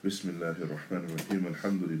بسم الله الرحمن الرحيم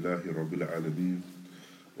الحمد لله رب العالمين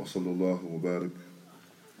وصلى الله وبارك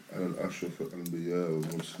على الأشرف الأنبياء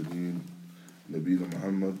والمرسلين نبينا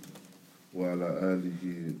محمد وعلى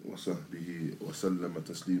آله وصحبه وسلم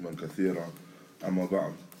تسليما كثيرا أما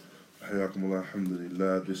بعد حياكم الله الحمد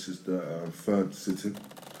لله. This is the third sitting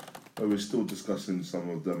where we're still discussing some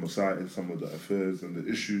of the masail, some of the affairs and the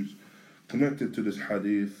issues connected to this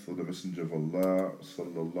hadith of the Messenger of Allah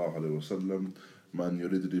sallallahu alayhi wa sallam, Man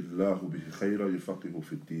yuridillahu bihi khayra yufaqihu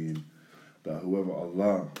fi ddin, that whoever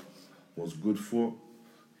Allah was good for,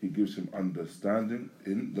 He gives him understanding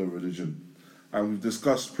in the religion. And we've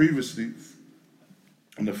discussed previously,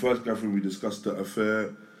 in the first gathering, we discussed the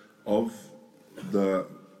affair of the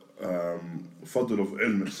fadl of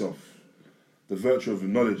ilm itself, the virtue of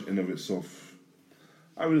knowledge in of itself.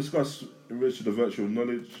 And we discussed in relation to the virtue of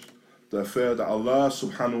knowledge, the affair that Allah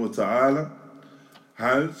subhanahu wa ta'ala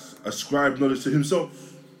has ascribed knowledge to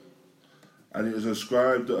Himself. And He has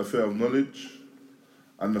ascribed the affair of knowledge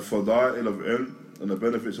and the fada'il of ilm and the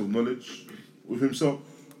benefits of knowledge with Himself.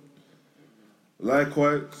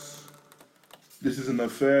 Likewise, this is an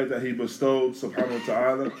affair that He bestowed subhanahu wa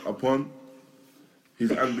ta'ala upon His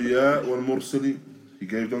anbiya wal mursaleen. He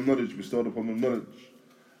gave them knowledge, bestowed upon them knowledge.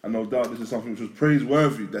 And no doubt this is something which was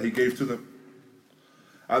praiseworthy that He gave to them.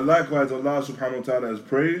 And likewise, Allah subhanahu wa ta'ala has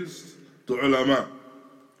praised the ulama,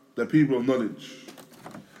 the people of knowledge.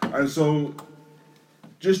 And so,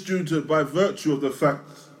 just by virtue of the fact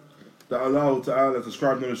that Allah ta'ala has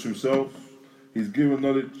ascribed knowledge to Himself, He's given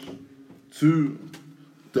knowledge to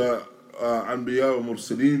the anbiya wa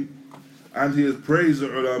mursaleen, and He has praised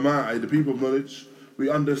the ulama, the people of knowledge, we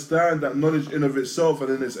understand that knowledge in of itself and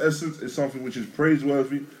in its essence is something which is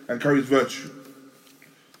praiseworthy and carries virtue.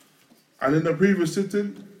 And in the previous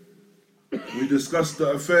sitting, we discussed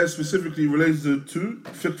the affair specifically related to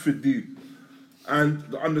fiqh fi ddin, and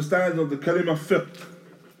the understanding of the kalima fiqh,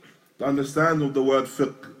 the understanding of the word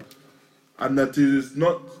fiqh, and that it is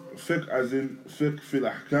not fiqh as in fiqh fil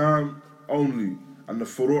ahkam only, and the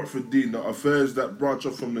furu' fi ddin, the affairs that branch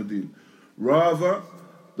off from the deen. Rather,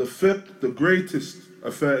 the fiqh, the greatest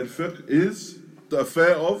affair in fiqh, is the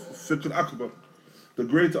affair of fiqh al-akbar, the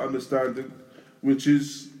greater understanding, which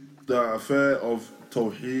is the affair of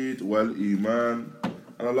Tawheed wal Iman,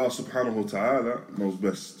 and Allah subhanahu wa ta'ala knows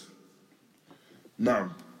best.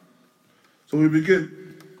 Now, so we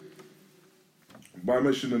begin by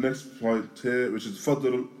mentioning the next point here, which is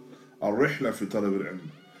Fadl al-Rihla fi talab al-ilm.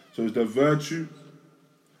 So it's the virtue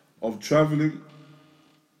of traveling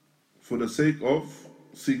for the sake of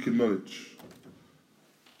seeking knowledge.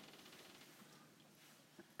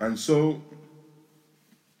 And so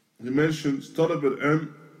he mentions talab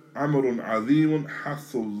al-ilm أمر عظيم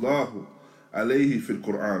حث الله عليه في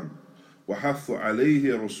القرآن وحث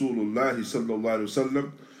عليه رسول الله صلى الله عليه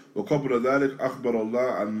وسلم وقبل ذلك أخبر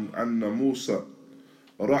الله أن موسى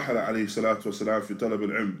رحل عليه الصلاة والسلام في طلب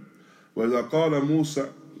العلم وإذا قال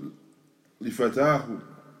موسى لفتاه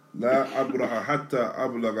لا أبرح حتى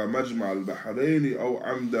أبلغ مجمع البحرين أو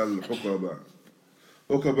عمد الحقبة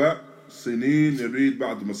حقبة سنين يريد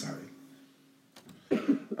بعد مسعي.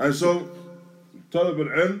 And so Talab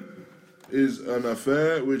al-ilm is an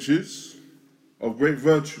affair which is of great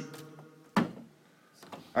virtue.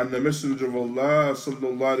 And the Messenger of Allah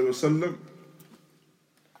sallallahu alayhi wa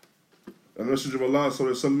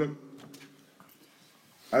sallam,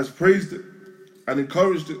 has praised it and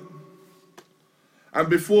encouraged it. And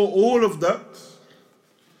before all of that,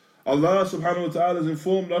 Allah subhanahu wa ta'ala has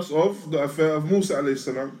informed us of the affair of Musa alayhi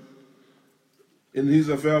salam in his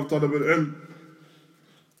affair of Talab al-ilm.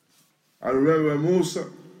 I remember when Musa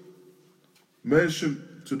mentioned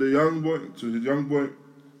to his young boy,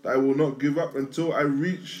 that I will not give up until I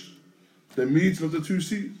reach the meeting of the two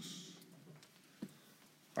seas.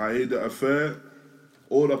 I.e. the affair,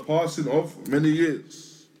 or the passing of many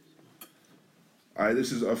years.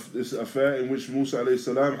 This is an affair in which Musa alayhi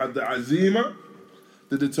salam had the azima,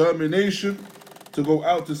 the determination to go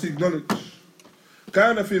out to seek knowledge.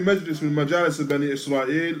 كان في مجلس من مجالس بني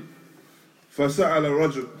إسرائيل فسأل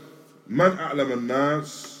الرجل من أعلم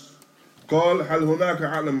الناس؟ قال هل هناك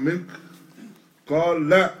أعلم منك؟ قال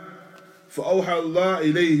لا. فأوحى الله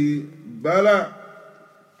إليه بلى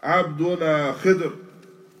عبدنا خضر.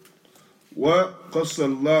 وقص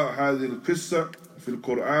الله هذه القصة في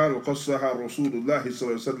القرآن وقصها رسول الله صلى الله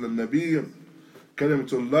عليه وسلم نبيا كلمة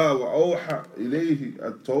الله وأوحى إليه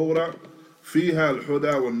التوراة فيها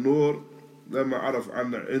الهدى والنور لما عرف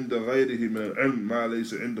أن عند غيره من العلم ما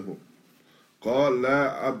ليس عنده. قال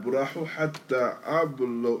لا أبرح حتى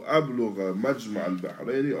أبلغ مجمع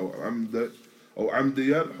البحرين أو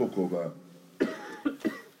عمدي الحقبة.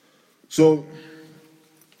 So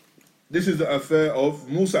This is the affair of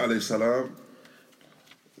Musa alayhi salam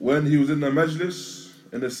when he was in the majlis,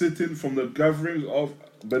 in the sitting from the gatherings of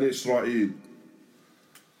Bani Israel.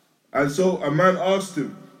 And so a man asked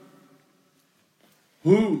him,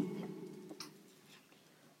 who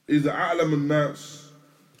is the a'lam al-nas?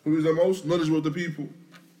 Who is the most knowledgeable of the people?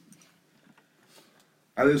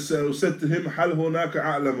 And it said to him, هل هناك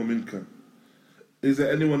أعلم منك? Is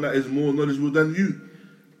there anyone that is more knowledgeable than you?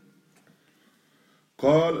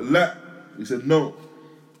 قال لا. He said no.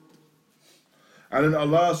 And then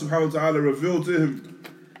Allah subhanahu wa ta'ala revealed to him,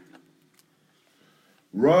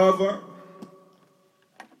 rather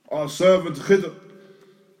our servant Khidr.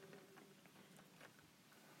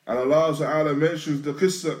 And Allah subhanahu wa ta'ala mentions the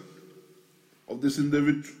qissa of this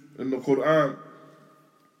individual in the Quran.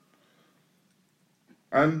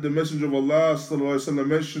 And the Messenger of Allah sallallahu alaihi wasallam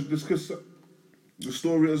mentions this qissa, the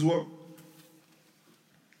story as well.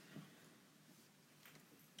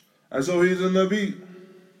 And so he's a Nabi,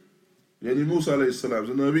 yani Musa alayhi salam is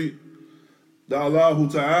a Nabi that Allah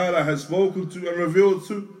Ta'ala has spoken to and revealed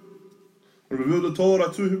the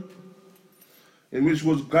Torah to him, in which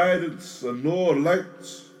was guidance and nur, light.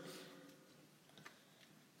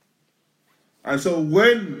 And so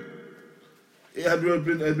when it had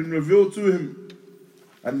been revealed to him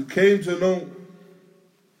and he came to know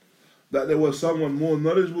that there was someone more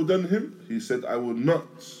knowledgeable than him, he said, I will not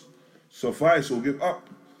suffice or give up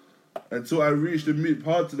until I reach the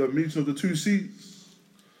part of the meeting of the two seas,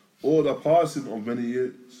 or the passing of many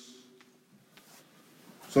years.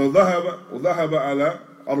 So ذهب على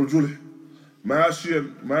أرجله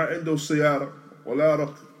ماشيا ما عنده سيارة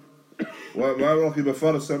ولا ركب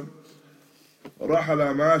فرسا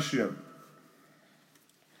رحل ماشيا.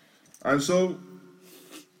 And so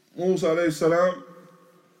Musa alayhi salam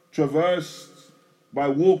traversed by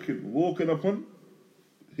walking upon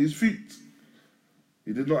his feet.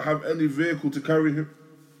 He did not have any vehicle to carry him.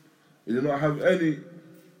 He did not have any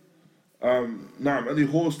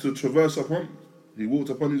horse to traverse upon. He walked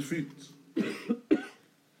upon his feet.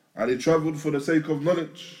 And he traveled for the sake of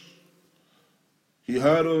knowledge. He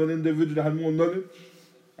heard of an individual that had more knowledge,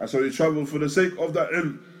 and so he traveled for the sake of that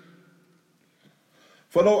ilm.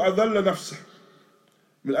 فلو أذل نفسه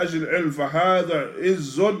من أجل العلم فهذا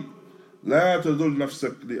عز لا تذل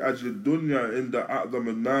نفسك لأجل الدنيا عند أعظم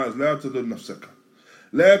الناس لا تذل نفسك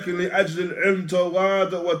لكن لأجل العلم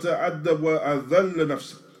تواضع وتأدب وأذل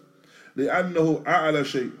نفسك لأنه أعلى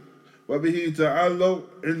شيء وبه تعالوا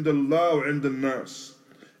عند الله وعند الناس.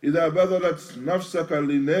 إذا بذلت نفسك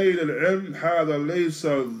لنيل العلم هذا ليس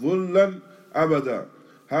ذلا أبدا،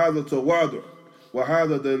 هذا تواضع،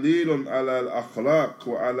 وهذا دليل على الأخلاق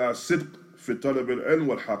وعلى صدق في طلب العلم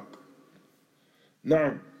والحق.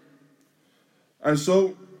 نعم. And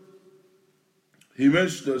so he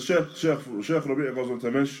mentioned, Sheikh Rabi' goes on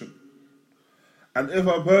to mention, and if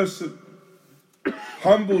a person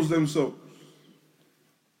humbles themselves,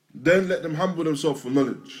 then let them humble themselves for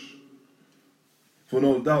knowledge. For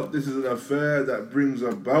no doubt this is an affair that brings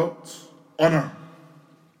about honor.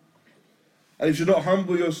 And you should not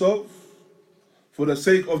humble yourself for the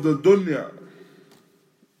sake of the dunya.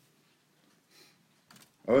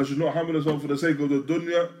 Or you should not humble yourself for the sake of the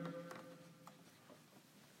dunya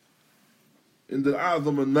in the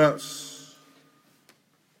a'zam al-nas,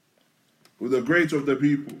 with the greater of the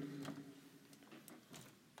people.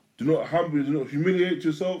 Do not humiliate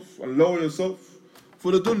yourself and lower yourself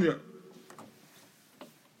for the dunya.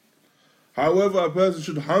 However, a person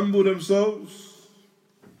should humble themselves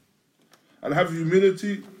and have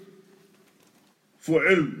humility for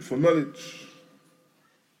ilm, for knowledge,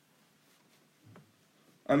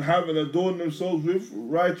 and have and adorn themselves with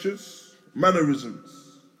righteous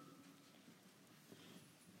mannerisms.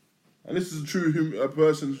 And this is true, a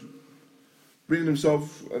person bringing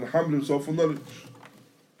himself and humbling himself for knowledge.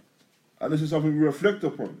 And this is something we reflect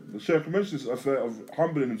upon. The Shaykh mentions this affair of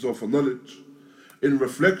humbling himself for knowledge in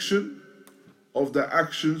reflection of the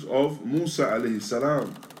actions of Musa alayhi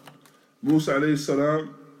salam. Musa alayhi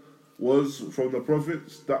salam was from the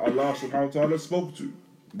prophets that Allah subhanahu wa ta'ala spoke to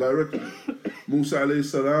directly. Musa alayhi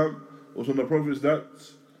salam was from the prophets that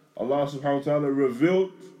Allah subhanahu wa ta'ala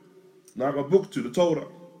revealed a book to, the Torah.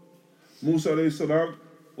 Musa alayhi salam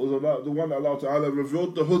was the one that Allah ta'ala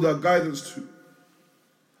revealed the Huda guidance to.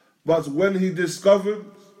 But when he discovered,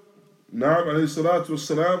 alayhi salatu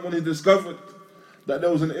wassalam, when he discovered that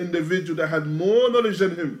there was an individual that had more knowledge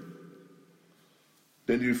than him,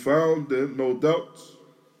 then you found them, no doubt,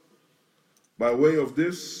 by way of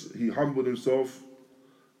this, he humbled himself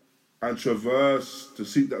and traversed to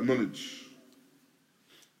seek that knowledge.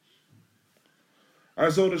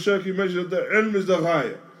 And so the Shaykh mentioned that the ilm is the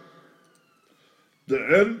ghaya. The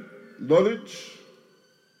ilm knowledge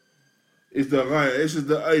is the ghaya, this is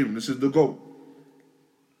the aim, this is the goal.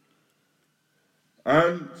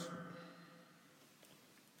 And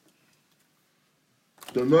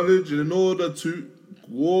the knowledge, in order to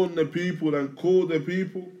warn the people and call the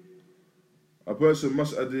people, a person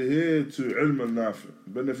must adhere to ilm al-nafi,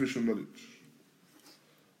 beneficial knowledge.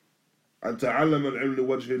 And ta'allam al-ilm li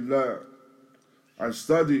wajhi Allah, and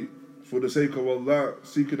study for the sake of Allah,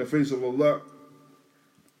 seeking the face of Allah.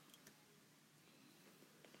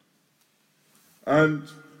 And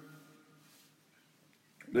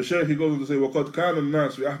the Shaykh, he goes on to say, وَقَدْ كَانَ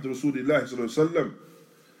النَّاسُ فِي عَهْدِ رَسُولِ اللَّهِ صلى الله عليه وسلم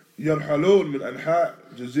يرحلون من أنحاء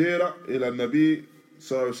جزيرة إلى النبي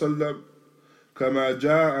صلى الله عليه وسلم كما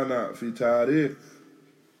جاءنا في تاريخ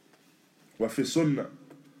وفي السنة.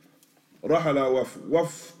 رحل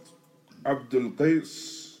وفد عبد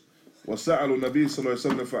القيس وسألوا النبي صلى الله عليه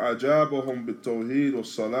وسلم فأجابهم بالتوحيد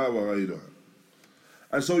والصلاة وغيرها.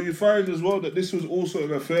 And so you find as well that this was also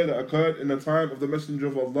an affair that occurred in the time of the Messenger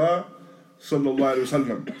of Allah sallallahu alaihi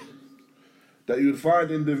wasallam. That you would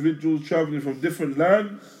find individuals traveling from different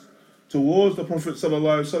lands towards the Prophet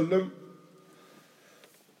sallallahu alaihi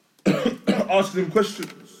wasallam, asking him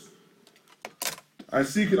questions and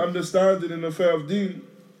seeking understanding in the affair of deen.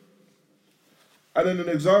 And then an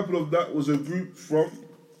example of that was a group from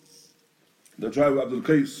the tribe of Abdul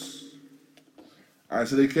Qais. And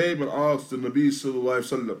so they came and asked the Nabi sallallahu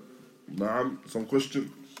alaihi wasallam some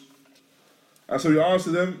questions. And so he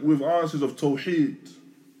answered them with answers of Tawheed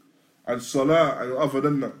and Salah and other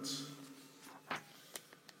than that.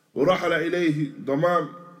 ورحل إليه ضمام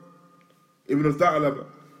ابن الثعلبة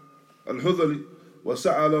الحذلي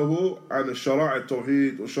وسأله عن الشرائع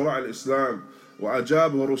التوحيد وشرائع الإسلام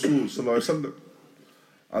وأجابه الرسول صلى الله عليه وسلم.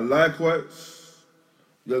 And likewise,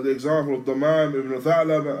 you have the example of Damam ibn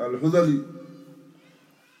Tha'laba al-Hudali,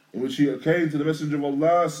 in which he came to the Messenger of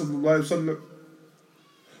Allah sallallahu alaihi wasallam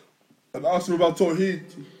and asked him about Tawheed,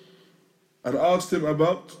 and asked him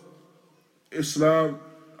about Islam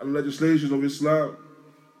and legislations of Islam.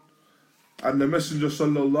 And the Messenger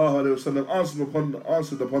sallallahu alaihi wasallam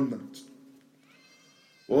answered upon that.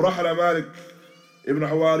 ورحل مالك ابن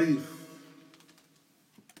حواريث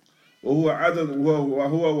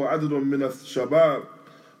وهو وعدد من الشباب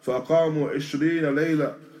فأقاموا 20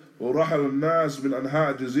 ليلة. ورحل الناس من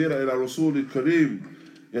أنحاء الجزيرة إلى رسول الكريم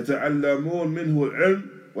يتعلمون منه العلم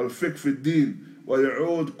والفقه في الدين،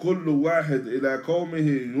 ويعود كل واحد إلى قومه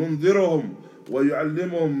ينذرهم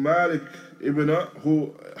ويعلمهم. مالك ابن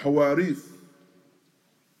حواريث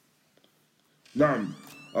نعم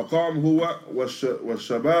أقام هو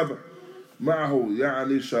والشباب معه،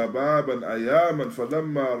 يعني شبابا أياما.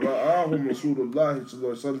 فلما رآهم رسول الله صلى الله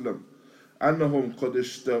عليه وسلم أنهم قد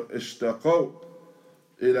اشتقوا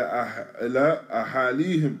إلى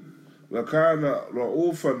أحاليهم وكان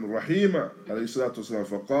رؤوفا رحيما عليه الصلاة والسلام،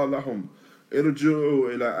 فقال لهم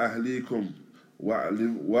ارجعوا إلى أهليكم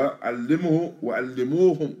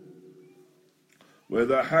وعلموهم،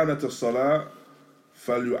 وإذا حانت الصلاة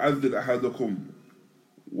فليعذر أحدكم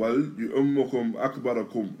وليؤمكم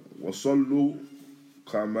أكبركم وصلوا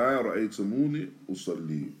كما رأيتموني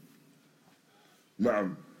أصلي.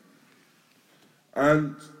 نعم.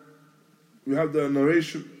 And we have the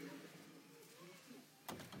narration.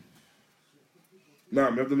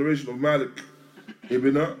 نعم, we have the narration of Malik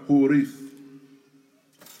ibn Huwairith,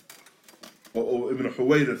 or ibn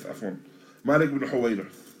Huwairith, afwan. Malik ibn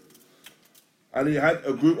Huwairith. And he had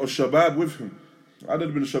a group of Shabab with him. Adad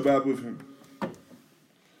ibn Shabab with him.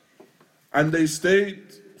 And they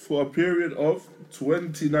stayed for a period of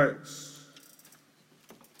 20 nights.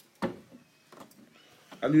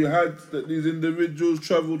 And you had that these individuals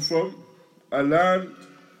traveled from a land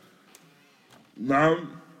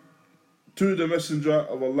to the Messenger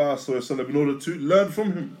of Allah in order to learn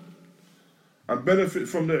from him and benefit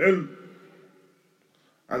from the ilm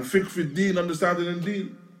and fiqh fi deen, understanding in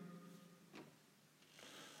deen.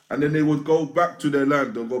 And then they would go back to their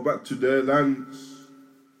land, they'll go back to their lands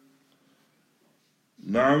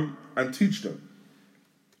and teach them.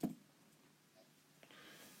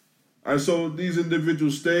 And so these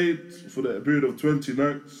individuals stayed for the period of 20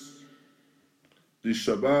 nights, these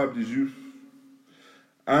shabab, these youth.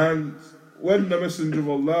 And when the Messenger of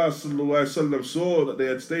Allah sallallahu alaihi wasallam saw that they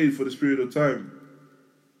had stayed for this period of time,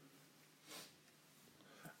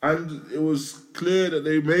 and it was clear that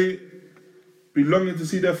they may be longing to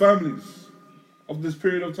see their families of this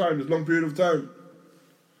period of time, this long period of time,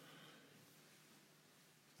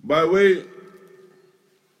 by way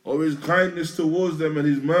of his kindness towards them and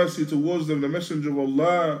his mercy towards them, the Messenger of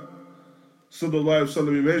Allah sallallahu alaihi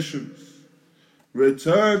wasallam mentions,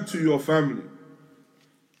 return to your family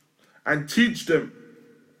and teach them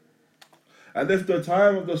And if the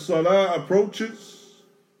time of the salah approaches,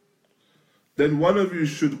 then one of you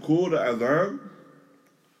should call the adhan,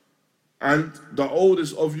 and the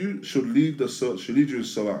oldest of you should lead you in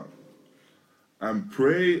salah, and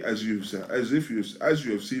pray as you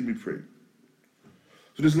have seen me pray.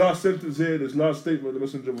 So this last sentence here, this last statement of the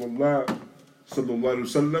Messenger of Allah sallallahu alaihi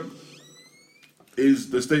wasallam, is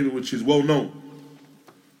the statement which is well known.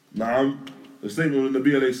 Naam, the statement of the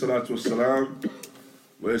Nabi alayhi salatu wasalam,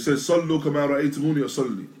 where it says, "Sallu kama ra'aytumuni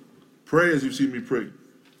usalli." Pray as you've seen me pray.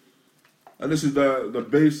 And this is the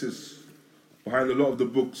basis behind a lot of the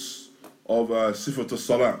books of Sifat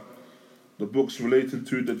al-Salah, the books relating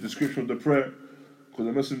to the description of the prayer. Because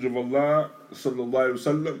the Messenger of Allah sallallahu alaihi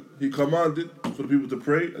wasallam, he commanded for the people to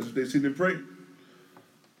pray as if they seen him pray.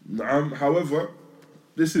 However,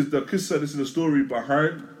 this is the qissa, this is the story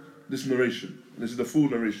behind this narration. This is the full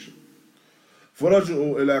narration.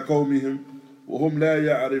 فَرَجُعُوا إِلَىٰ قَوْمِهِمْ وَهُمْ لَا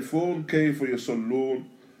يَعْرِفُونَ كَيْفَ يَصَلُّونَ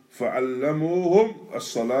فَعَلَّمُوهُمْ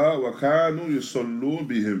الصَّلَاةَ وَكَانُوا يُصَلُّونَ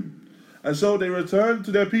بِهِمْ. And so they returned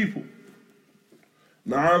to their people.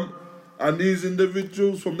 Naam, and these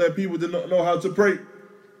individuals from their people did not know how to pray.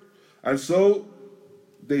 And so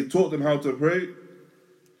they taught them how to pray,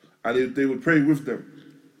 and they would pray with them.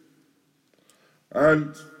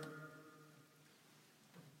 And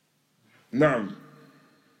نعم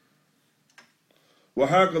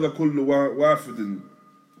وهكذا كل وافد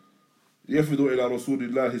يفد إلى رسول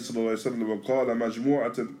الله صلى الله عليه وسلم وقال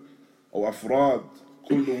مجموعة أو أفراد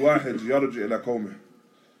كل واحد يرجع إلى قومه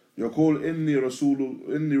يقول إني رسول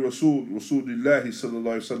الله صلى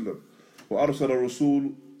الله عليه وسلم وأرسل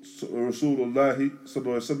رسول الله صلى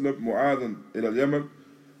الله عليه وسلم معاذا إلى اليمن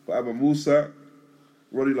وأبا موسى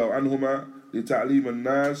رضي الله عنهما لتعليم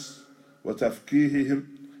الناس وتفقيههم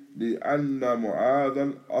لأن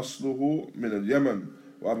معاذا أصله من اليمن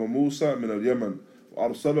وأبا موسى من اليمن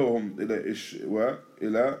وأرسلهم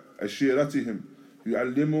إلى عشيرتهم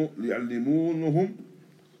ليعلمونهم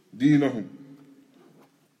دينهم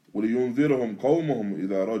ولينذرهم قومهم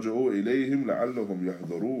إذا رجعوا إليهم لعلهم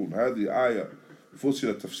يحذرون. هذه آية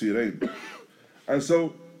فصل تفسيرين. And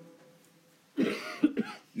so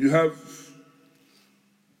you have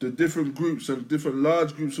the different groups and different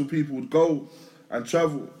large groups of people would go and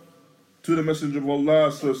travel to the Messenger of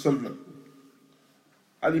Allah sallallahu alaihi wasallam.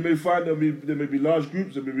 And you may find there may be large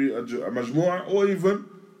groups, there may be a majmu'ah, or even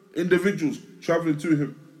individuals traveling to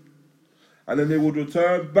him. And then they would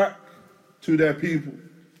return back to their people.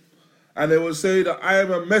 And they would say that I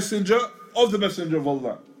am a messenger of the Messenger of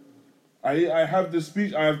Allah. I have this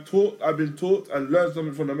speech, I've been taught and learned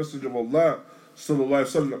something from the Messenger of Allah sallallahu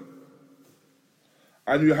alaihi wasallam.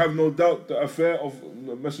 And you have no doubt the affair of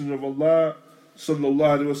the Messenger of Allah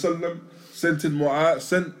sallallahu alaihi wasallam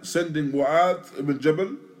sending Mu'adh ibn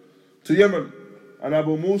Jabal to Yemen and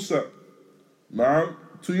Abu Musa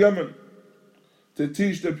to Yemen to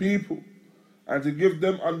teach the people and to give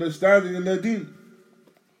them understanding in their deen.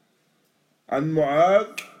 And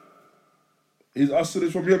Mu'adh, his asl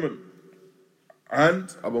is from Yemen,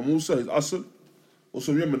 and Abu Musa, his asl,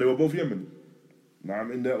 also from Yemen. They were both Yemen,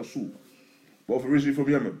 in their usul, both originally from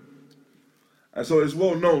Yemen. And so it's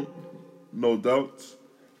well known, no doubt,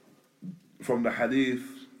 from the hadith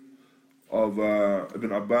of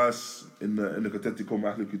Ibn Abbas in the Katatikum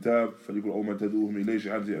Ahl al-Kitab فَلِيقُلْ أَوْمَا تَدُوهُمْ إِلَيْهِ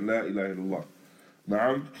شَهَادَةِ لَا إِلَهَ إِلَّا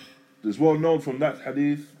اللَّهِ. It's well known from that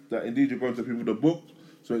hadith that indeed you're going to people the book.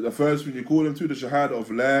 So the first when you call them to the shahada of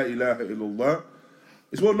La ilaha illallah.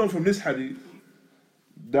 It's well known from this hadith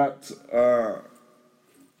that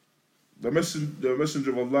the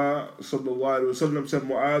Messenger of Allah sallallahu alaihi wasallam sent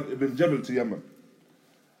Mu'adh ibn Jabal to Yemen.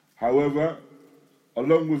 However,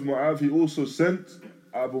 along with Mu'adh, he also sent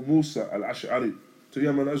Abu Musa al-Ash'ari to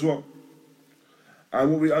Yemen as well.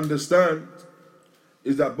 And what we understand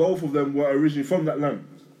is that both of them were originally from that land.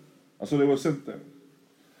 And so they were sent there.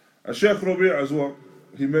 And Shaykh Rabi' as well,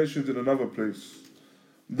 he mentioned in another place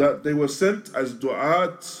that they were sent as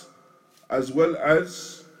du'at as well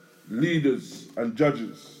as leaders and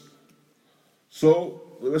judges. So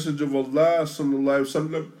the Messenger of Allah sallallahu alaihi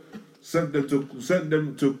wasallam sent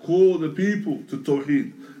them to call the people to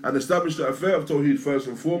Tawheed and establish the affair of Tawheed first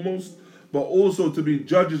and foremost, but also to be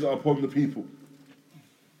judges upon the people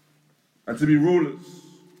and to be rulers.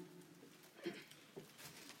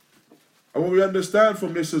 And what we understand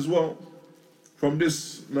from this as well, from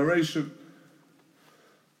this narration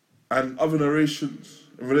and other narrations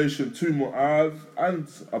in relation to Mu'adh and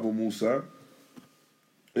Abu Musa,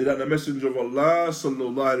 is that the Messenger of Allah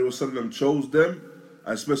sallallahu alaihi wasallam chose them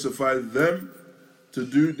and specified them to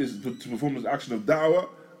do this, to perform this action of da'wah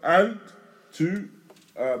and to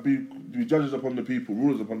be judges upon the people,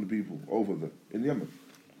 rulers upon the people over them in Yemen.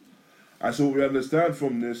 And so what we understand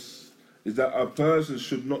from this is that a person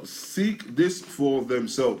should not seek this for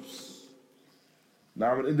themselves.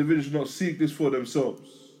 Now, an individual should not seek this for themselves.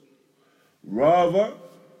 Rather,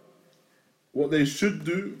 what they should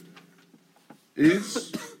do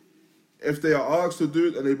is, if they are asked to do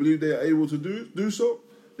it and they believe they are able to do so,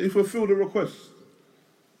 they fulfill the request.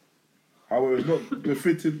 However, it's not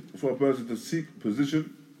befitting for a person to seek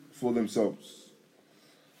position for themselves.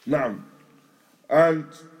 Now, and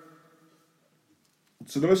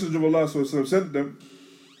so the Messenger of Allah sent them,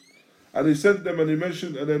 and he sent them and he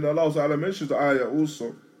mentioned, and then Allah Ta'ala mentions the ayah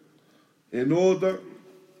also, in order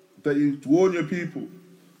that you warn your people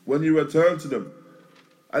when you return to them,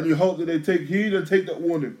 and you hope that they take heed and take that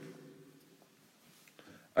warning.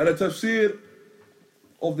 And the tafsir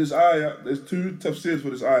of this ayah, there's two tafsirs for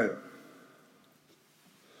this ayah.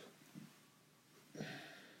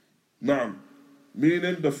 Now,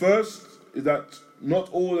 meaning the first is that not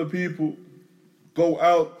all the people go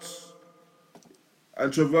out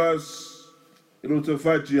and traverse in order to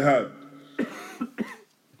fight jihad.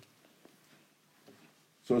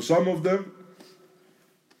 So some of them,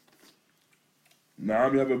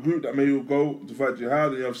 now you have a group that may go to fight jihad,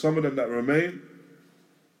 and you have some of them that remain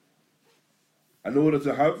in order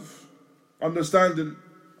to have understanding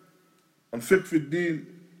and fiqh fi deen,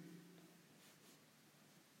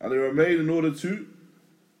 and they remain in order to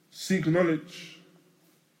seek knowledge.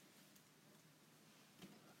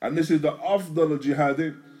 And this is the afdal of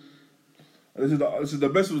jihadin. And this is the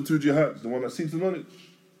best of the two jihads, the one that seeks the knowledge.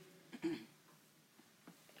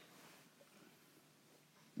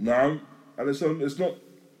 Now, and it's not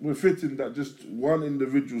befitting that just one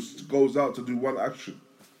individual goes out to do one action.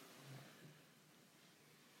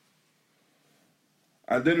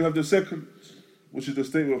 And then you have the second, which is the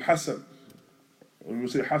statement of Hassan. When we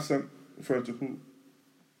say Hassan, referring to who?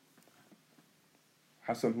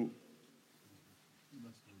 Hassan who?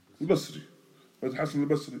 البصري. حسن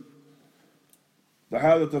البصري.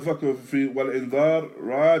 هذا تفكر في والإنذار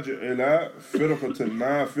راجع إلى فرقة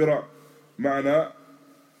نافرة، معنى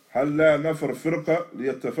هل لا نفر فرقة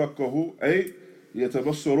ليتفقهوا أي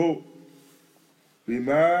يتبصروا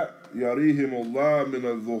بما يريهم الله من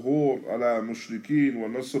الظهور على مشركين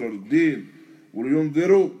ونصر الدين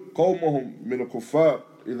ولينذروا قومهم من الكفار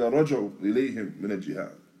إذا رجعوا إليهم من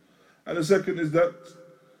الجهاد. And the second is that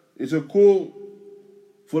it's a call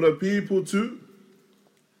for the people to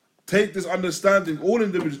take this understanding, all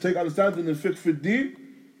individuals take understanding in fiqh fi deen,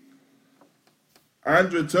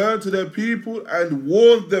 and return to their people and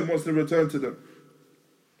warn them once they return to them.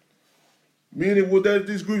 Meaning, would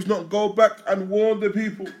these groups not go back and warn the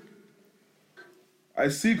people? I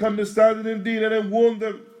seek understanding in deen and then warn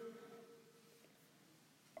them.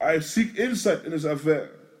 I seek insight in this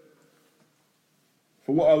affair.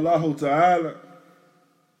 For what Allah Ta'ala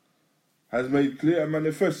has made clear and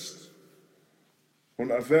manifest on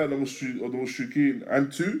the affair of the mushrikeen,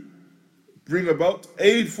 and to bring about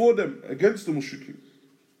aid for them against the mushrikeen.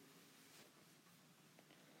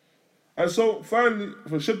 And so finally,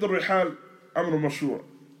 for Shadd al-Rihal, Amr al-Mashru'.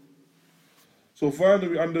 So finally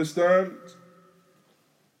we understand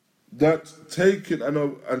that taking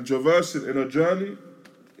and traversing in a journey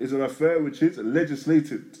is an affair which is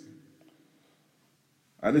legislated.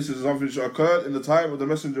 And this is something which occurred in the time of the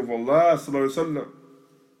Messenger of Allah sallallahu alaihi wasallam.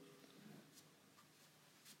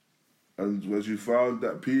 And as you found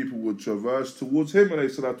that people would traverse towards him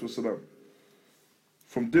alayhi salatu wasalam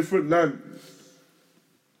from different lands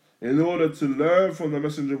in order to learn from the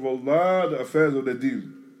Messenger of Allah the affairs of the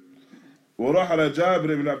deen. ورحل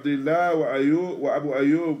جابر بن عبد الله وأبو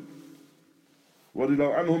أيوب رضي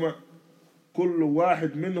الله عنهما كل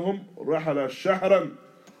واحد منهم رحل شهرا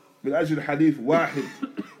من أجل حديث واحد.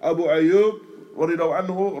 أبو أيوب رضي الله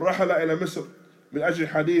عنه رحل إلى مصر من أجل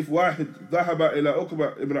حديث واحد، ذهب إلى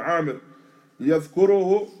عقبة بن عامر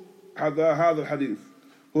يذكره هذا الحديث.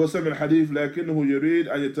 هو سمع الحديث لكنه يريد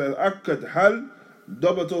أن يتأكد هل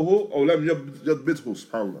ضبطه أو لم يضبطه.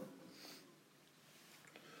 سبحان الله.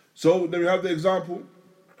 So then we have the example,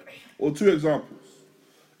 or two examples.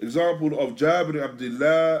 Example of Jabir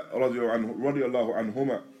Abdullah radiallahu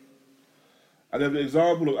anhuma. And then the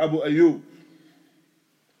example of Abu Ayyub.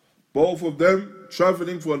 Both of them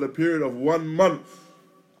traveling for the period of 1 month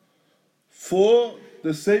for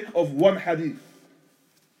the sake of one hadith.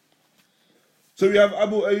 So we have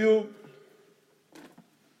Abu Ayyub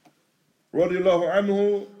radiallahu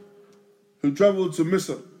anhu, who traveled to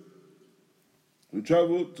Misr.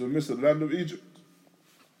 The land of Egypt,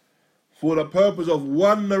 for the purpose of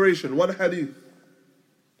one narration, one hadith.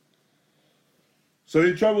 So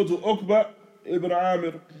he traveled to Uqba ibn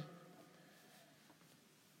Amir,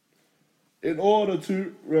 in order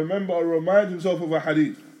to remember or remind himself of a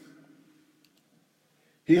hadith.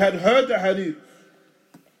 He had heard the hadith.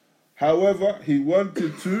 However, he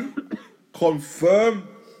wanted to confirm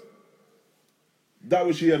that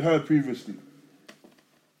which he had heard previously.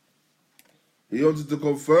 He wanted to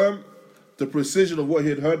confirm the precision of what he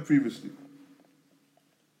had heard previously.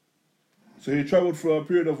 So he traveled for a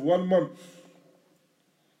period of 1 month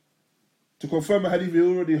to confirm a hadith he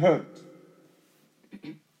already heard.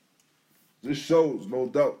 This shows, no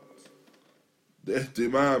doubt, the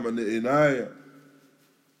ihtimam and the inayah,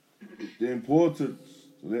 the importance,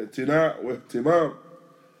 the i'tina' wa ihtimam,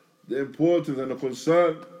 the importance and the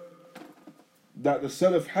concern that the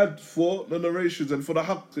Salaf had for the narrations and for the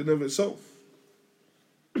haqq in of itself.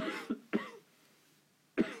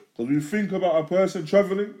 Because you think about a person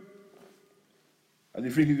traveling, and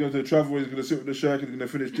you think he's going to travel, he's going to sit with the shaykh, he's going to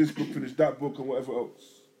finish this book, finish that book, and whatever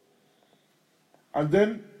else. And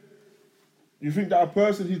then you think that a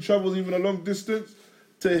person, he travels even a long distance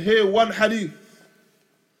to hear one hadith,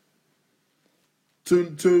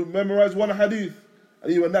 to memorize one hadith,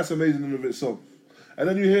 and even that's amazing in of itself. And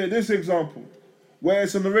then you hear this example, where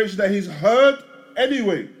it's a narration that he's heard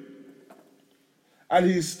anyway, and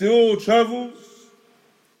he still travels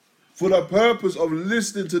for the purpose of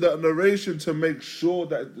listening to that narration to make sure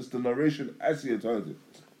that it's the narration as he had heard it.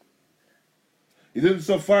 He didn't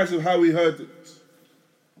suffice with how he heard it.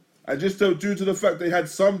 And just due to the fact that he had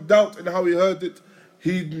some doubt in how he heard it,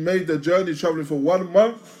 he made the journey traveling for 1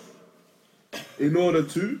 month in order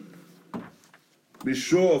to be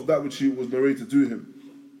sure of that which he was narrated to him.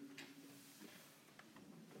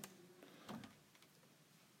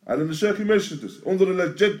 And then the Shaykh mentioned this. انظر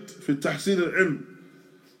إلى الجد في تحصيل العلم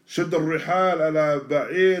شد الرحال على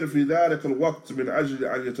بعير في ذلك الوقت من أجل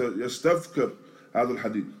أن يستذكر هذا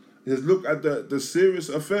الحديث. He says, look at the serious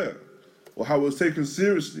affair, or how it was taken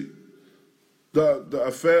seriously, the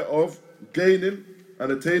affair of gaining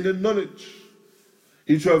and attaining knowledge.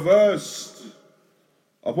 He traversed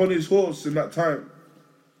upon his horse in that time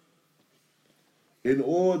in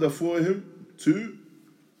order for him to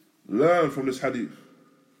learn from this hadith.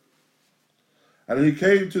 And he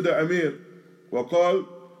came to the Amir وقال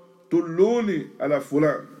دلوني على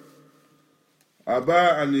فلان أبى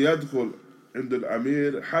أن يدخل عند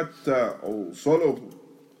الأمير حتى أوصله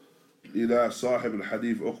إلى صاحب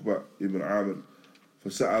الحديث عقبة ابن عامر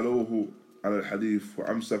فسألوه عن الحديث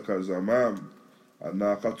فأمسك زمام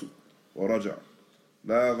الناقة ورجع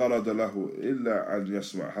لا غرض له إلا أن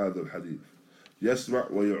يسمع هذا الحديث يسمع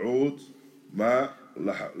ويعود ما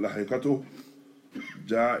لحقته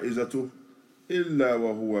جائزته إلا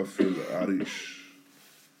وهو في العريش.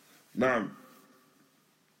 نعم.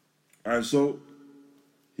 And so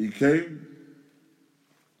he came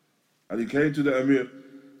to the Amir,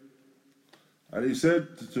 and he said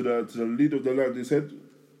to the leader of the land, he said,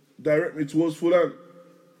 direct me towards Fulan.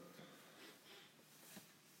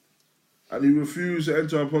 And he refused to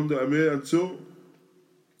enter upon the Amir until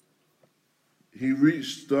he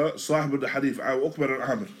reached the Sahib of the Hadith, Uqba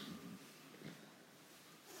al-Amir.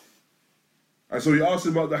 And so he asked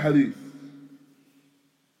him about the Hadith.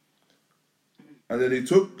 And then he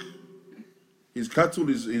took his cattle,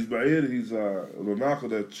 his ba'ir, his runaq,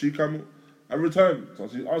 the she-camel, and returned. So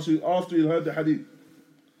he asked after he heard the Hadith.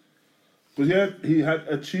 Because he had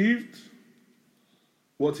achieved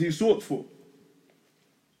what he sought for.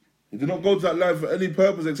 He did not go to that land for any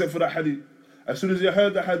purpose except for that Hadith. As soon as he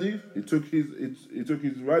heard the Hadith, he took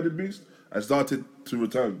his riding beast and started to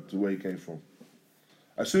return to where he came from.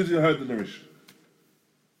 As soon as he heard the narration.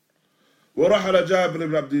 ورحل جابر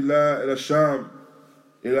بن عبد الله إلى الشام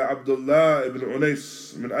إلى عبد الله بن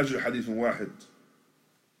أنيس من أجل حديث واحد.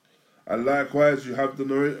 And likewise, you have the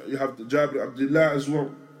Jabir ibn Abdullah as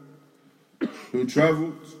well, who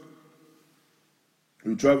traveled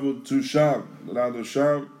to Sham, the land of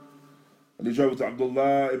Sham, and he traveled to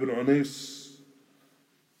Abdullah ibn Unais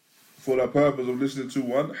for the purpose of listening to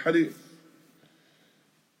one hadith.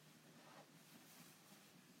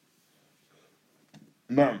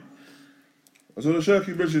 نعم. So the Shaykh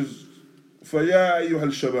mentions, فيا أيها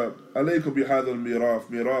الشباب عليكم بهذا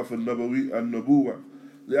الميراث ميراث النبوة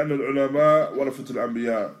لأن العلماء ورثة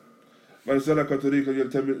الأنبياء من سلك طريقا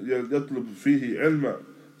يطلب فيه علما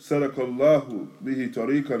سلك الله به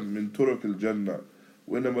طريقا من طرق الجنة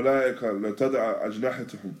وإن الملائكة لتدع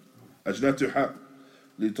أجنحتها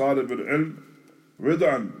لطالب العلم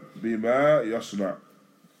رضا بما يصنع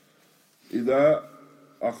إذا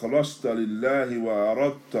أخلصت لله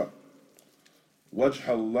وأردت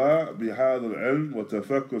وجه الله بهذا العلم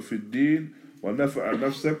وتفكر في الدين ونفع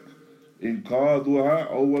نفسك إنقاذها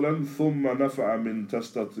أولا ثم نفع من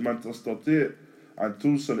تستطيع أن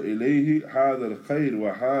توصل إليه هذا الخير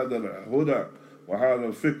وهذا الهدى وهذا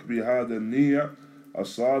الفكر بهذا النية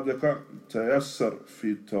الصادقة تيسر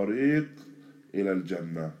في الطريق إلى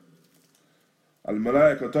الجنة.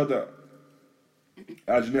 الملائكة تضع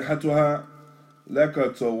أجنحتها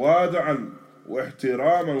لك تواضعا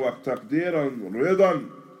واحتراما وتقديرا رضا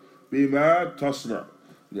بما تصنع،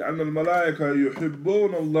 لأن الملائكة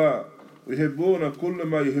يحبون الله ويحبون كل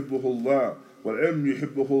ما يحبه الله، والعلم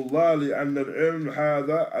يحبه الله لأن العلم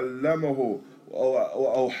هذا علمه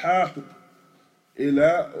وأوحاه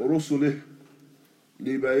إلى رسله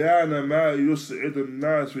لبيان ما يسعد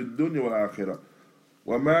الناس في الدنيا والآخرة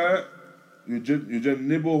وما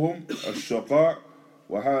يجنبهم الشقاء،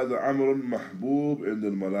 وهذا أمر محبوب عند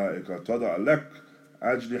الملائكة. تضع لك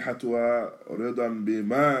أجنحتها رضا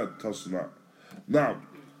بما تصنع. Now,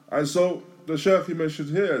 and so the Shaykh he mentioned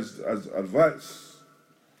here as advice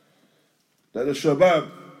that the shabab,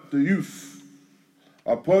 the youth,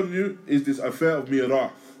 upon you is this affair of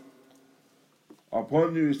miraf.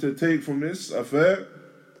 Upon you is to take from this affair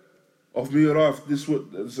of miraf,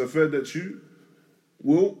 this affair that you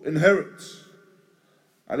will inherit.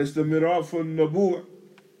 And it's the miraf of nabu'ah.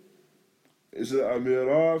 It's a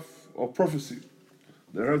miraf of prophecy,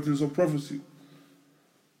 the inheritance of prophecy.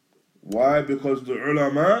 Why? Because the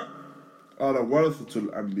ulama are the warathatul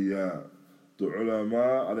anbiya. The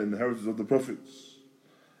ulama are the inheritors of the prophets.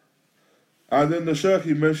 And then the Shaykh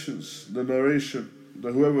he mentions the narration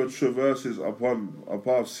that whoever traverses upon a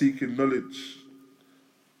path seeking knowledge,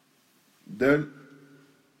 then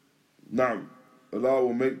now Allah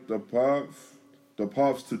will make the paths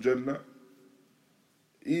to Jannah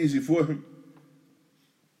easy for him.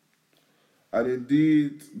 And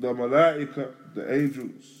indeed the malaika, the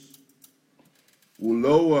angels, will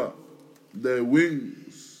lower their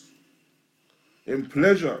wings in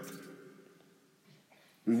pleasure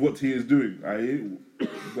with what he is doing, i.e.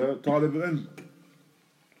 the talib al-ilm.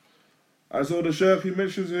 And so the Shaykh he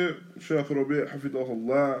mentions here, Shaykh Rabi'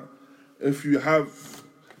 hafidahullah, if you have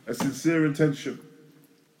a sincere intention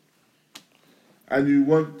and you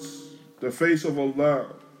want the face of Allah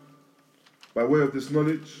by way of this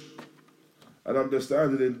knowledge and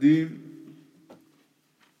understanding in deen,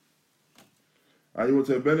 and you want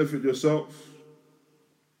to benefit yourself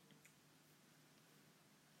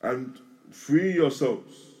and free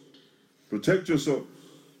yourselves, protect yourselves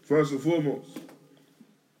first and foremost,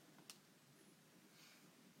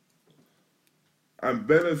 and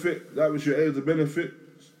benefit that which you're able to benefit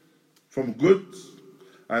from good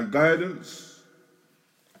and guidance,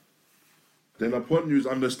 then upon you is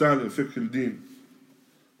understanding fiqh and deen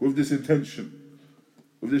with this intention,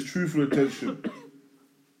 with this truthful intention,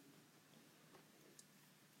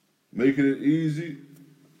 making it easy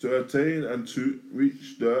to attain and to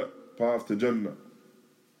reach the path to Jannah.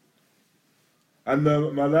 And the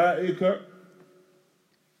malaika,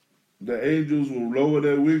 the angels, will lower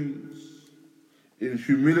their wings in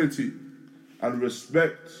humility and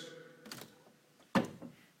respect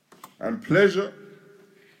and pleasure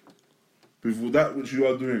with that which you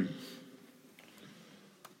are doing.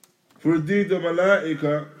 For indeed the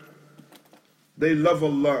malaika, they love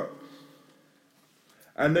Allah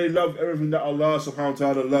and they love everything that Allah subhanahu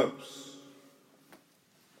wa ta'ala loves.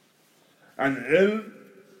 And ilm,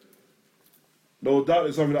 no doubt,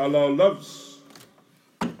 is something that Allah loves.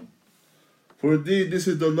 For indeed this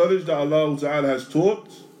is the knowledge that Allah ta'ala has taught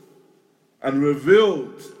and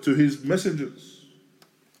revealed to His messengers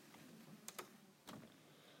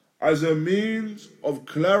as a means of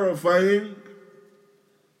clarifying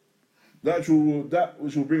that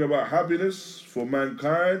which will bring about happiness for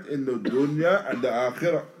mankind in the dunya and the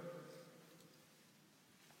akhirah.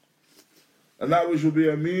 And that which will be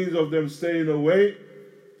a means of them staying away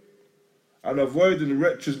and avoiding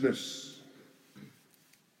wretchedness.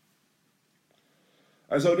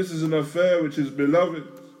 And so this is an affair which is beloved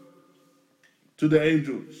to the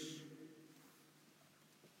angels.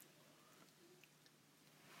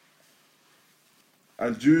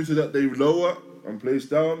 And due to that they lower and place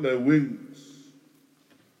down their wings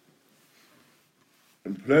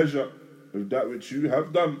in pleasure with that which you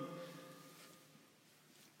have done.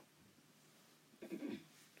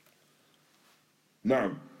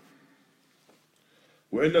 نعم.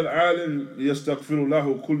 وإن العالم يستغفر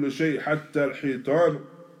له كل شيء حتى الحيطان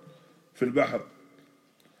في البحر.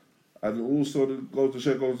 And also the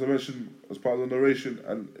Shaykh goes to mention as part of the narration,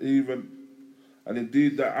 and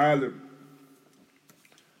indeed the alim,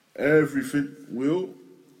 everything will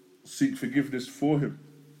seek forgiveness for him,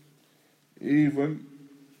 even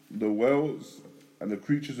the whales and the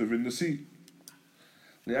creatures within the sea.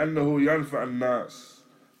 لأنه ينفع الناس,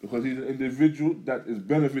 because he's an individual that is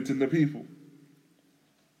benefiting the people.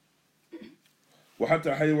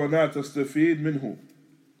 وحتى حيوانات تستفيد منه,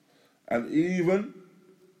 and even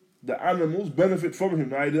the animals benefit from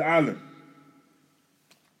him, يعني العالم.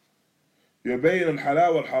 يبين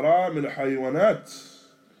الحلال والحرام من الحيوانات.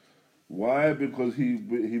 Why? Because he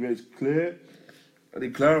makes clear and he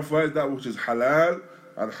clarifies that which is halal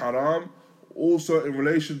and haram also in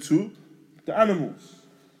relation to the animals.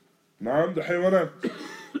 Naam, the حيوانات.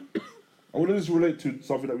 And what does this relate to?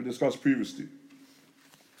 Something that we discussed previously.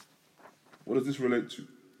 What does this relate to?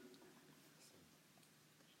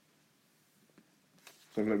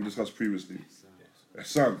 Something that we discussed previously.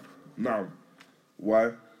 Ihsan. Naam.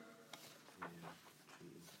 Why?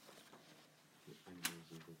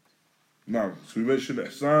 Now, so we mentioned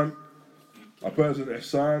ihsan. A person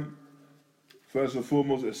ihsan, first and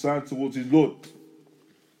foremost, ihsan towards his Lord.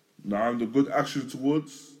 Now, the good action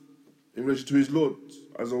towards, in relation to his Lord,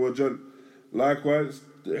 Azza wa Jal. Likewise,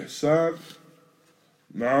 the ihsan,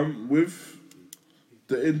 with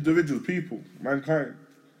the individual people, mankind,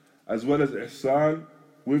 as well as ihsan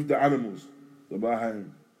with the animals, the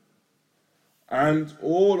bahaim. And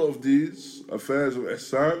all of these affairs of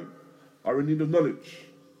ihsan are in need of knowledge.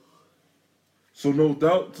 So no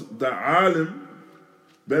doubt the alim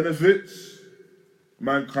benefits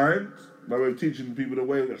mankind by way of teaching people the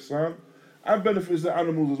way of ihsan, and benefits the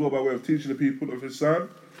animals as well by way of teaching the people of ihsan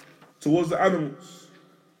towards the animals.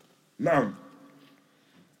 Now,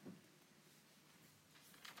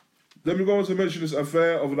 then we go on to mention this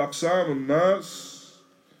affair of al-aqsam al-nas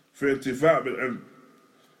fi intifa' bil-ilm,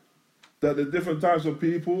 that the different types of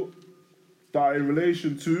people that are in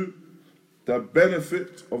relation to the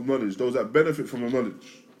benefit of knowledge, those that benefit from the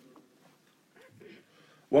knowledge.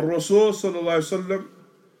 والرسول صلى الله عليه وسلم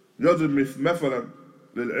يضرب مثلا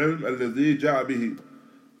للعلم الذي جاء به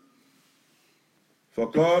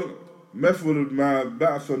فقال مثل ما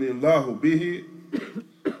بعثني الله به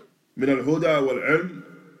من الهدى والعلم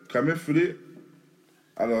كمثل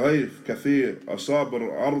الغيث كثير أصاب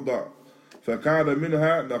الأرض فكان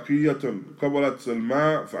منها نقية قبلت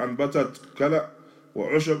الماء فأنبتت كلأ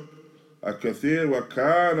وعشب الكثير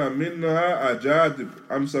وكان منها أجادب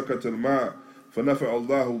أمسكت الماء فنفع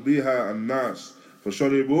الله بها الناس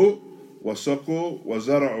فشربوا وسقوا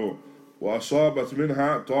وزرعوا وأصابت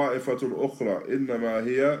منها طائفة أخرى إنما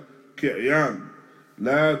هي كعيان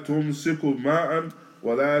لا تمسك ماء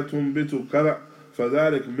ولا تنبت كلأ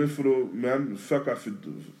فذلك مثل من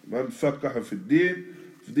فقه في الدين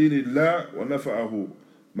في دين الله ونفعه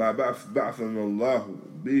ما بعثنا الله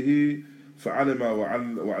به فعلم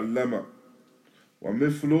وعلم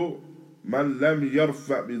ومثل من لم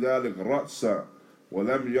يرفع بذلك رأسا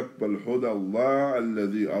ولم يقبل هدى الله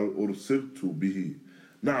الذي أرسلت به.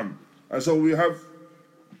 نعم. And so we have,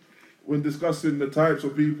 when discussing the types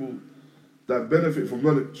of people that benefit from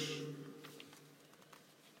knowledge,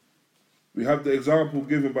 we have the example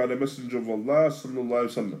given by the Messenger of Allah sallallahu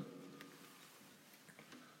alaihi wasallam.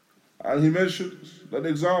 And he mentions that the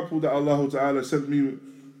example that Allah Ta'ala sent me with,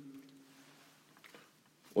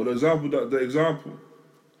 or the example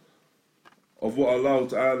of what Allah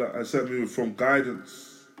Ta'ala has sent me with from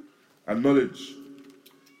guidance and knowledge,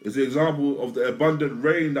 is the example of the abundant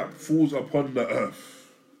rain that falls upon the earth.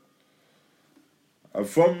 And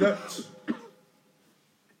from that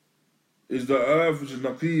is the earth which is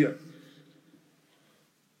naqiyya,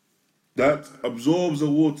 that absorbs the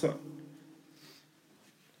water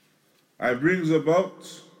and brings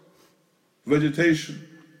about vegetation.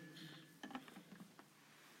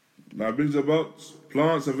 Now brings about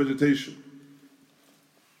plants and vegetation.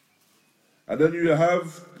 And then you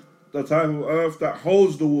have the type of earth that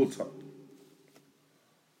holds the water.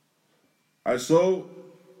 And so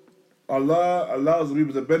Allah allows the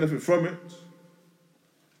people to benefit from it,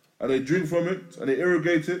 and they drink from it, and they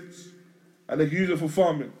irrigate it, and they use it for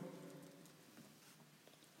farming.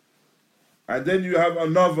 And then you have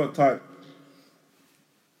another type,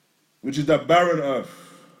 which is the barren earth,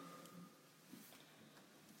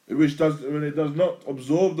 which when it does not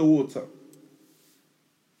absorb the water,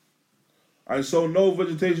 and so no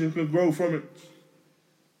vegetation can grow from it.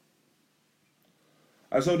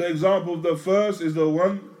 And so the example of the first is the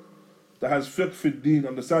one that has fiqh fi deen,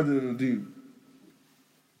 understanding in the deen,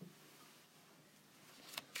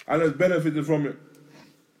 and has benefited from it,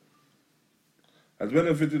 has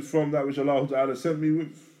benefited from that which Allah Ta'ala sent me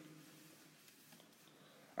with.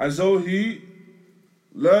 And so he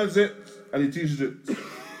learns it and he teaches it.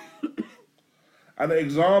 And the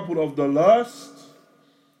example of the last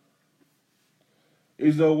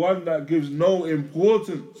is the one that gives no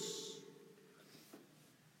importance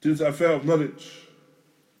to this affair of knowledge.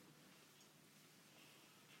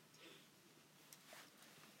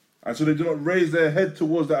 And so they do not raise their head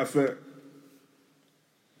towards that affair.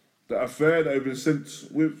 the affair that you've been sent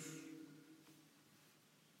with.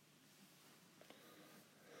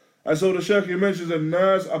 And so the Shaykh, he mentions that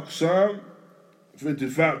Nas Aqsam fi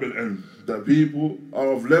intifa' bil ilm, that people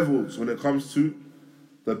are of levels when it comes to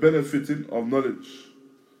the benefiting of knowledge.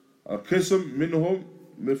 القسم منهم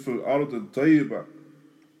مثل الأرض الطيبة.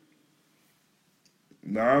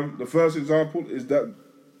 Now, the first example is the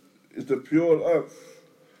pure earth,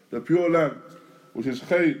 the pure land, which is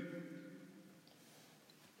khayr.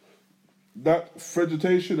 That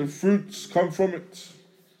vegetation and fruits come from it.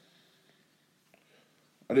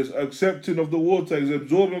 And it's accepting of the water, it's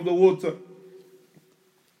absorbing of the water.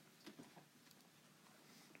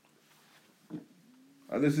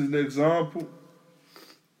 And this is an example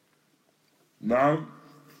now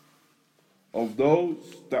of those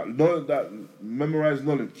that know, that memorize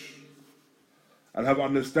knowledge and have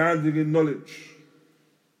understanding in knowledge,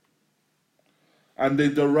 and they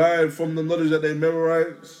derive from the knowledge that they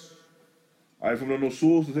memorize, from the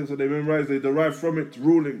nusus, the things that they memorize, they derive from it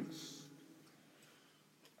rulings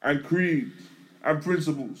and creed and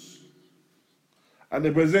principles, and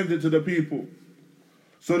they present it to the people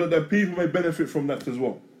so that the people may benefit from that as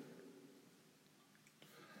well.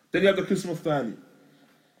 Then you have the Qism al-Thani.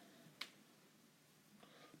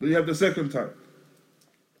 Then you have the second type.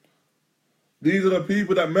 These are the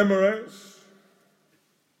people that memorize,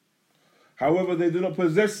 however they do not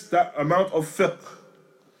possess that amount of fiqh.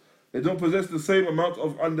 They don't possess the same amount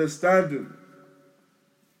of understanding.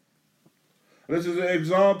 And this is an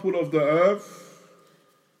example of the earth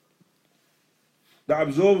that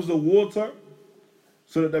absorbs the water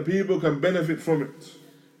so that the people can benefit from it.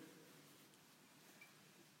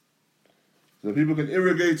 So the people can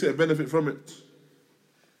irrigate it and benefit from it.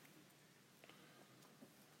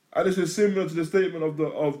 And this is similar to the statement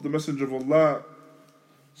of the Messenger of Allah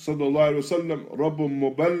sallallahu alaihi wasallam, Rabbun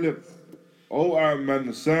muballigh أو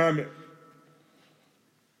من سامع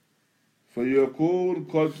فيقول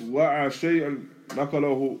قد وعى شيئا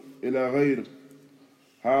نقله إلى غيره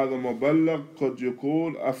هذا مبلغ قد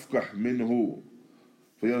يقول أفقه منه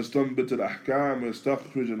فيستنبط الأحكام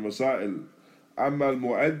ويستخرج المسائل أما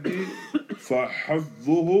المؤدي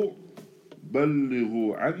فحفظه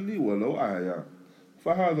بلغوا عني ولو آية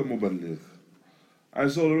فهذا مبلغ.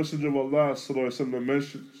 And so the Messenger of Allah sallallahu alaihi wasallam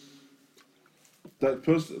mentions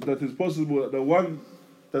that it's possible that the one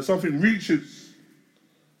that something reaches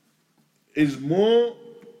is more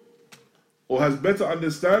or has better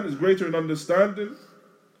understanding, is greater in understanding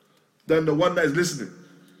than the one that is listening.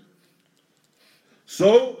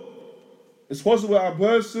 So it's possible that a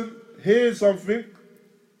person hears something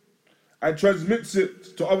and transmits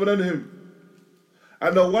it to other than him,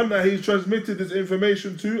 and the one that he's transmitted this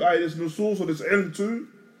information to, i.e. this nusus or this ilm to,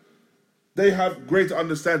 they have greater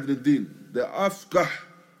understanding in deen. They're afqah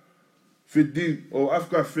fi deen or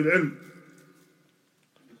afqah fi ilm.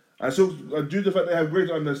 And so due to the fact they have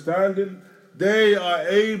greater understanding, they are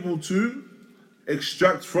able to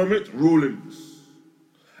extract from it rulings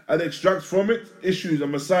and extract from it issues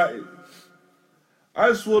and masail.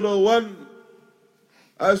 As for the one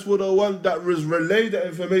that was relayed the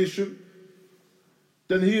information,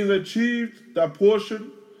 then he has achieved that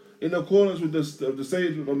portion in accordance with the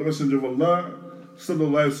statement of the Messenger of Allah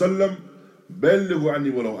sallallahu alaihi wasallam, بلغوا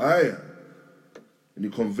عني ولو آية, and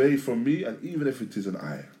you convey from me, and even if it is an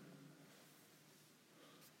ayah.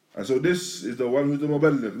 And so this is the one who's the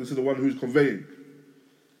muballigh, this is the one who's conveying.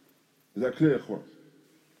 Is that clear, ikhwan?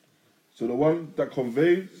 So the one that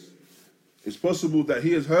conveys, it's possible that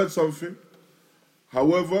he has heard something,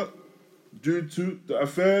 however, due to the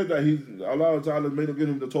affair that Allah Ta'ala may not give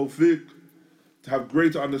him the tawfiq to have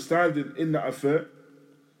greater understanding in that affair,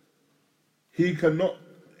 he cannot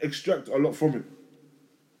extract a lot from it.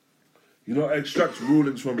 You cannot extract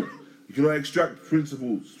rulings from it. You cannot extract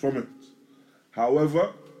principles from it.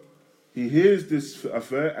 However, he hears this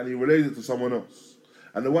affair and he relays it to someone else.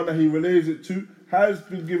 And the one that he relays it to has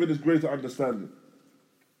been given this greater understanding.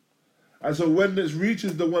 And so when this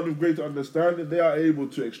reaches the one with greater understanding, they are able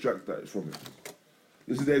to extract that from it.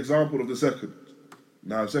 This is the example of the second.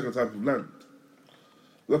 Now, second type of land.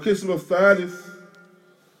 The Qism al-Thalith,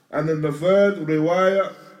 and then the third,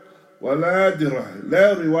 riwayah, ولا دراية,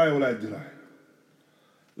 لا رواية ولا دراية,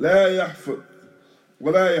 لا يحفظ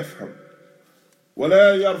ولا يفهم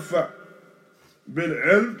ولا يرفع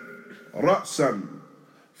بالعلم رأسا,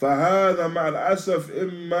 فهذا مع الأسف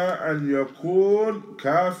إما أن يكون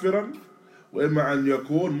كافرا وإما أن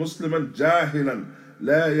يكون مسلما جاهلا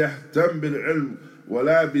لا يهتم بالعلم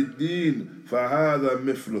ولا بالدين, فهذا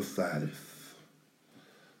مثل الثالث.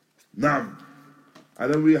 نعم.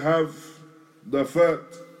 And then we have the third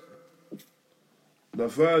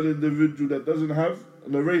individual that doesn't have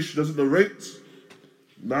narration doesn't narrate,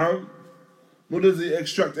 now, nor does he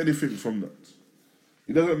extract anything from that.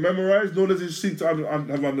 He doesn't memorize, nor does he seek to have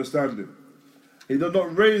understanding. He does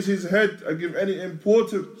not raise his head and give any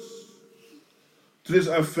importance to this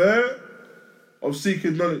affair of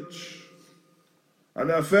seeking knowledge. And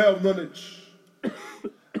the affair of knowledge.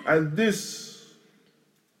 And this,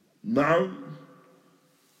 now,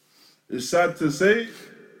 is sad to say,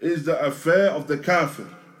 is the affair of the kafir,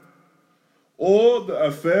 or the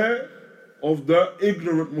affair of the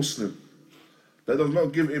ignorant Muslim that does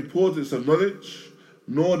not give importance to knowledge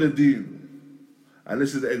nor the deen. And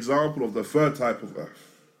this is the example of the third type of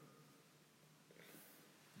earth.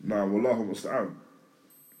 Now, wallahu musta'an.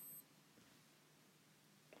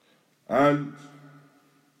 And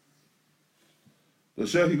the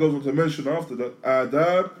Shaykh, he goes on to mention after that,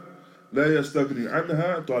 adab la yastagni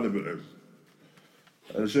anha talib al-ilm.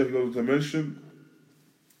 And the Shaykh goes on to mention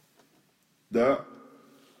the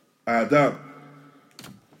adab,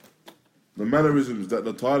 the mannerisms that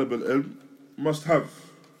the talib al-ilm must have.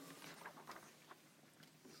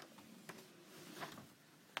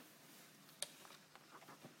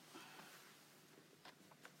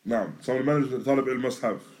 Now, some of the mannerisms that the talib al-ilm must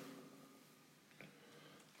have.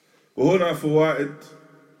 وهنا فوائد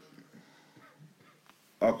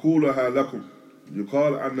أقولها لكم.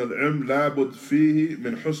 يقال أن العلم لابد فيه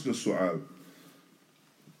من حسن السؤال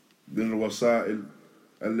من الوسائل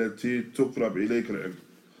التي تقرب إليك العلم.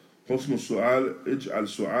 حسن السؤال، اجعل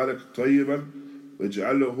سؤالك طيبا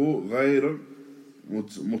واجعله غير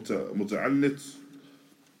متعنت،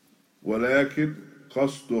 ولكن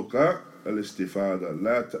قصدك الاستفادة،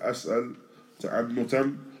 لا تسأل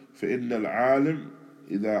تعنتا، فإن العالم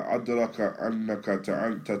إذا أدرك أنك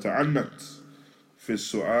تتعنت في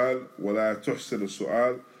السؤال ولا تحسن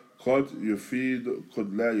السؤال قد يفيد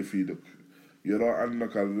قد لا يفيدك، يرى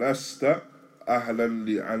أنك لست أهلا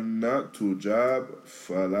لأن تجاب،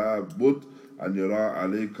 فلا بد أن يرى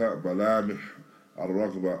عليك ملامح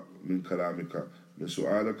الرغبة من كلامك، من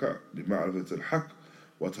سؤالك لمعرفة الحق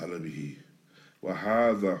وطلبه،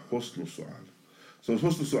 وهذا حسن السؤال. So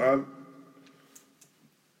حسن السؤال,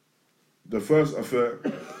 the first affair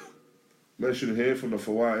mentioned here from the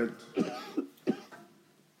Fawaid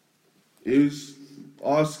is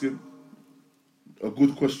asking a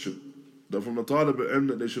good question. That from the Talib al-Ilm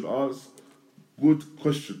that they should ask good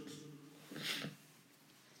questions.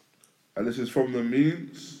 And this is from the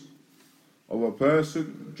means of a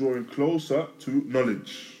person drawing closer to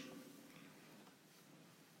knowledge.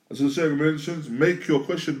 As the Shaykh mentions, make your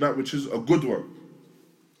question that which is a good one.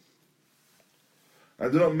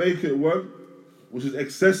 And do not make it one which is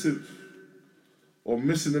excessive or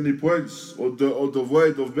missing any points or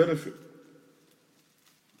devoid of benefit.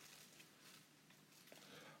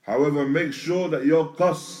 However, make sure that your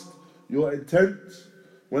qasd, your intent,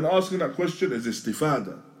 when asking that question is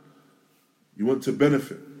istifada. You want to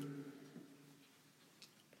benefit.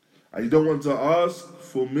 And you don't want to ask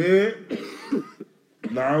for mere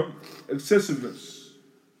excessiveness.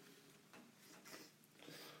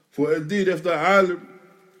 For indeed, if the alim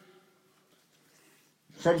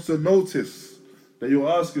comes to notice that you're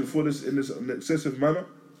asking for this in an excessive manner,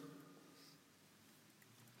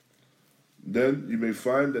 then you may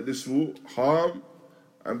find that this will harm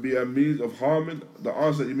and be a means of harming the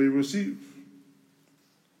answer that you may receive.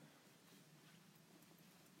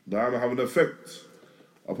 That will have an effect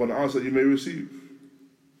upon the answer that you may receive.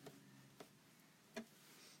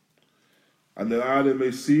 And the alim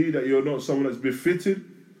may see that you're not someone that's befitting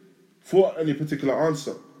for any particular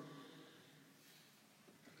answer.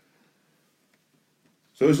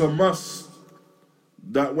 So it's a must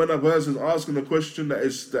that when a person is asking a question that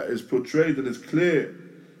is portrayed, that is clear,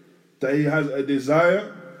 that he has a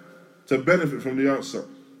desire to benefit from the answer.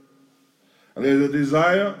 And there's a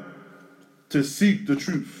desire to seek the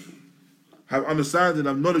truth, have understanding,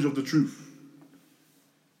 have knowledge of the truth.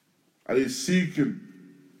 And he's seeking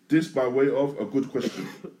this by way of a good question.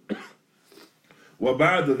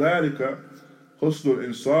 وبعد ذلك حسن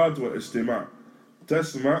الإنصات والاستماع،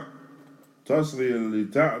 تسمع تصغي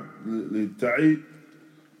للتعي،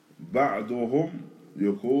 بعضهم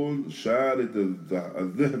يكون شارد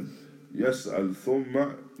الذهن، يسأل ثم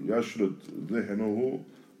يشرد ذهنه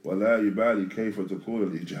ولا يبالي كيف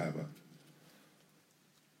تكون الإجابة.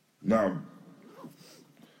 Now,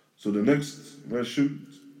 so the next mention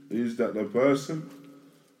is that the person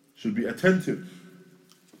should be attentive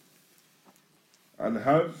and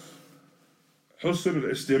have husn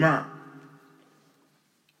al-istima'.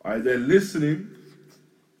 Their listening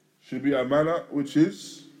should be a manner which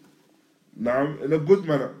is now in a good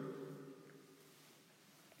manner.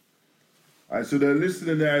 So they're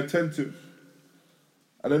listening, they're attentive.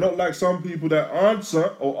 And they're not like some people that ask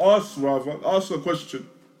a question.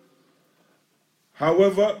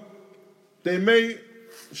 However, they may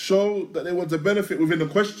show that they want to benefit within the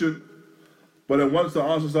question, but then once the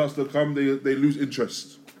answer starts to come, they lose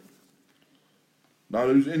interest. Now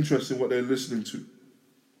they lose interest in what they're listening to.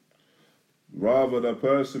 Rather, the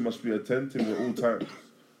person must be attentive at all times.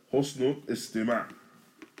 Husnul istima'.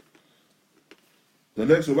 The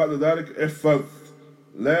next one, بعد ذلك احفظ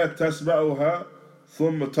لا تسمعها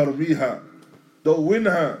ثم ترميها.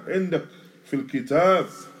 دونها عندك في الكتاب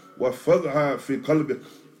واحفظها في قلبك.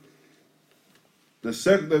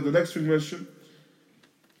 The next thing mentioned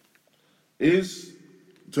is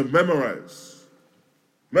to memorize.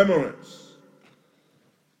 Memorize.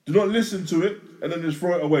 Do not listen to it and then just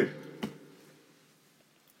throw it away.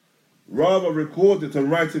 Rather, record it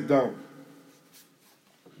and write it down.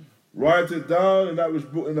 Write it down in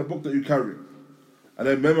the book that you carry, and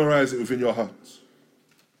then memorize it within your heart.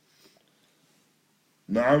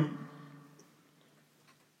 نعم.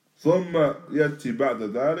 ثم يأتي بعد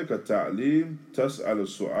ذلك التعليم. تسأل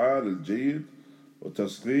السؤال الجيد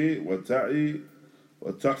وتصغي وتعي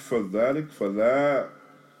وتحفظ ذلك فلا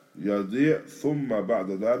يضيع. ثم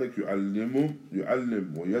بعد ذلك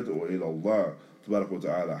يعلم ويدعو إلى الله تبارك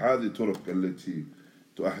وتعالى. هذه الطرق التي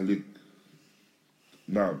تؤهلك،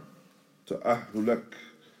 نعم، تأهلك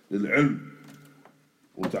للعلم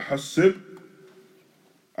وتحصل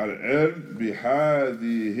العلم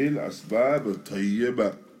بهذه الأسباب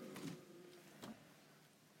الطيبة.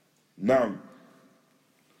 نعم.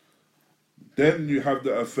 Then you have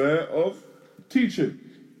the affair of teaching.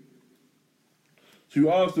 So you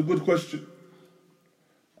ask a good question,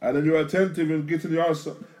 and then you're attentive in getting the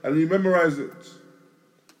answer, and you memorize it.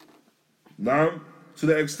 Now, to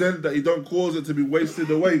the extent that you don't cause it to be wasted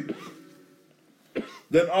away.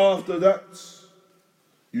 Then after that,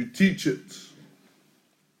 you teach it.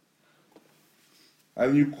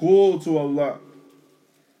 And you call to Allah.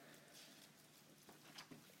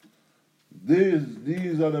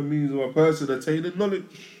 These are the means of a person attaining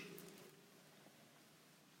knowledge.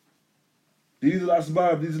 These are the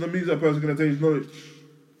asbab, these are the means a person can attain knowledge.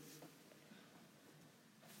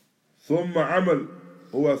 ثم عمل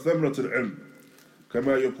هو ثمرة العلم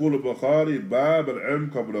كما يقول البخاري باب العلم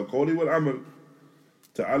قبل القول والعمل.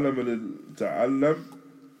 تعلم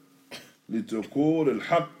لتقول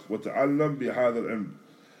الحق وتعلم بهذا العلم.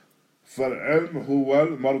 فالعلم هو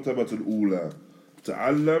المرتبة الأولى.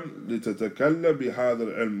 تعلم لتتكلم بهذا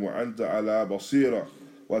العلم وأنت على بصيرة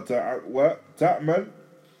وتعمل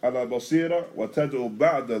على بصيرة وتدعو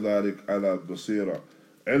بعد ذلك على بصيرة.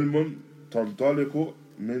 علم تنطلق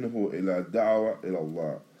منه إلى الدعوة إلى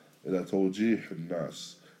الله، إلى توجيه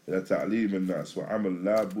الناس، إلى تعليم الناس. وعمل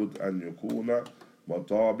لابد أن يكون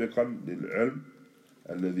مطابقا للعلم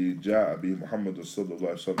الذي جاء به محمد صلى الله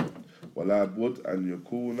عليه وسلم، ولا بد أن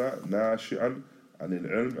يكون ناشئا عن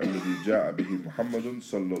العلم الذي جاء به محمد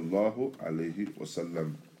صلى الله عليه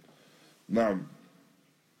وسلم. نعم.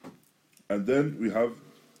 And then we have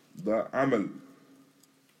the amal,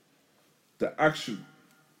 the action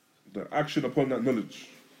upon that knowledge.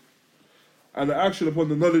 And the action upon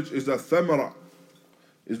the knowledge is the thamara,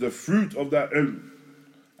 is the fruit of that ilm.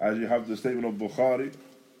 As you have the statement of Bukhari,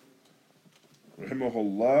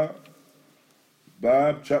 rahimahullah,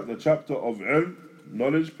 Bab, the chapter of ilm,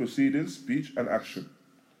 knowledge preceding speech and action.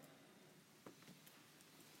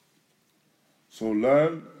 So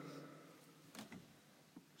learn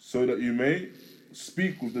so that you may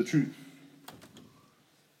speak with the truth,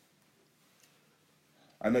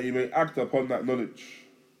 and that you may act upon that knowledge.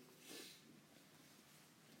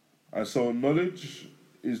 And so knowledge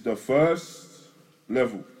is the first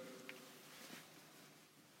level.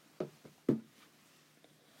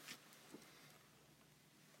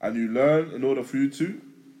 And you learn in order for you to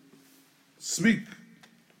speak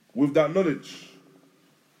with that knowledge.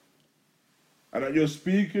 And that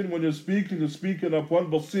when you're speaking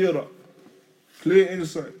upon basira, clear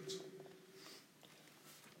insight.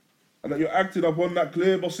 And that you're acting upon that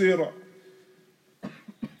clear basira.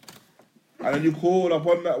 And then you call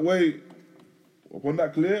upon that way, upon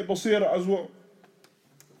that clear basira as well.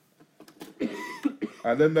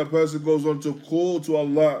 And then the person goes on to call to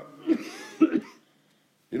Allah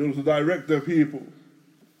in order to direct the people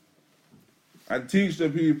and teach the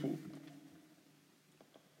people.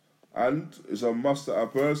 And it's a must that a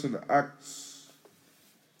person acts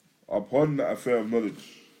upon that affair of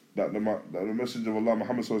knowledge that the Messenger of Allah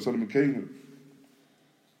Muhammad sallallahu alaihi wasallam came with.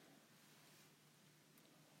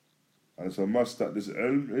 And it's a must that this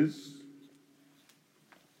ilm is,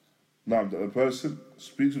 that the person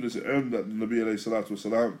speaks with this ilm that the Nabi alayhi salatu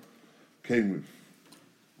wasalam came with.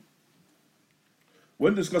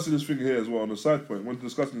 when discussing this thing here as well, on a side point, when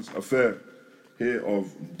discussing this affair here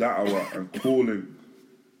of da'wah and calling,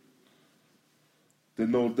 then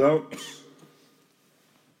no doubt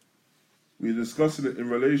we're discussing it in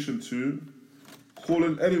relation to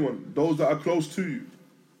calling anyone, those that are close to you,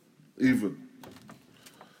 even.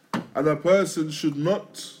 And a person should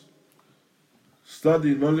not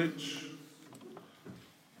study knowledge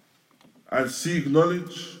and seek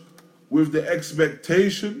knowledge with the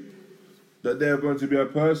expectation that they are going to be a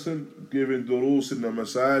person giving durus in the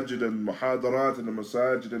masajid and muhadarat in the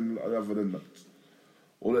masajid and other than that.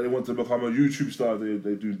 Or that they want to become a YouTube star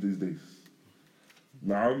they do these days.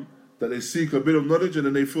 Naam, that they seek a bit of knowledge and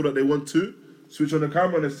then they feel that they want to switch on the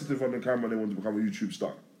camera and they sit in front of the camera and they want to become a YouTube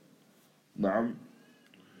star. Naam.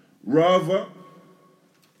 Rather,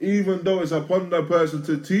 even though it's upon the person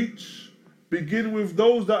to teach, begin with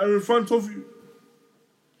those that are in front of you.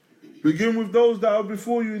 Begin with those that are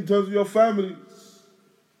before you in terms of your families.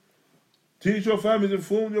 Teach your families,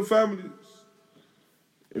 inform your families.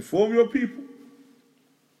 Inform your people.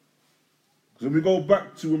 Because when we go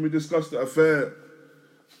back to when we discussed the affair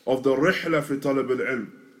of the rihla fi talab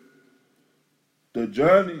al-ilm, the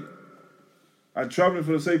journey and traveling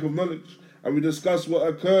for the sake of knowledge, and we discussed what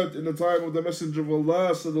occurred in the time of the Messenger of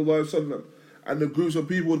Allah sallallahu alaihi wasallam, and the groups of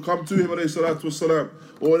people would come to him alayhi salatu wasalam,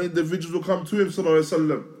 or an individual would come to him sallallahu alaihi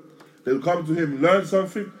wasallam. They would come to him, learn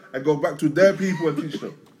something, and go back to their people and teach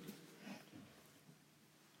them.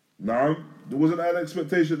 Now, there wasn't an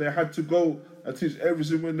expectation they had to go and teach every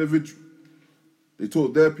single individual. They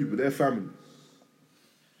taught their people, their families.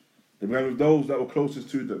 They began with those that were closest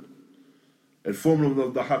to them, informing them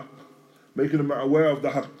of the haqq, making them aware of the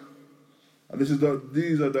haqq. And these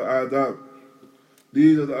are the adab,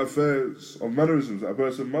 these are the affairs of mannerisms that a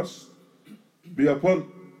person must be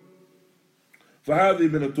upon. فهذه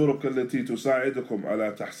من الطرق التي تساعدكم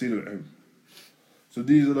على تحصيل العلم. So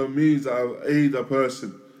these are the means that aid a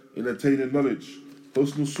person in attaining knowledge.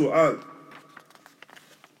 حسن السؤال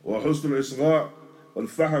وحسن الإصغاء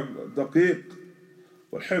والفهم الدقيق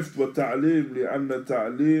والحفظ والتعليم، لأن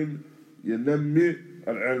التعليم ينمي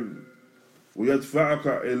العلم ويدفعك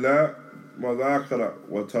إلى مذاكرة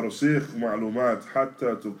وترسيخ معلومات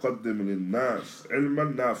حتى تقدم للناس علما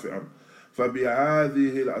نافعا.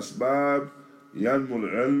 فبهذه الأسباب ينمو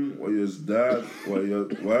العلم ويزداد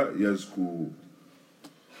ويزكو.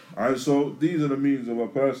 And so these are the means of a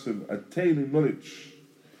person attaining knowledge,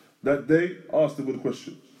 that they ask the good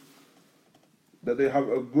questions, that they have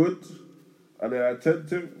a good and they are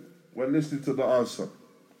attentive when listening to the answer,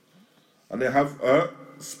 and they have a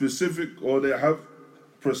specific or they have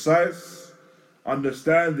precise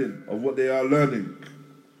understanding of what they are learning,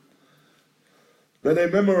 that they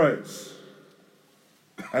memorize,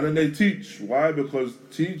 and then they teach. Why? Because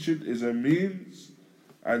teaching is a means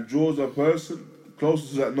and draws a person closer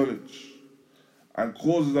to that knowledge and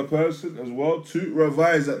causes a person as well to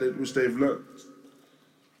revise that which they've learned.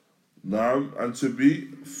 Now, and to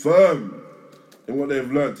be firm in what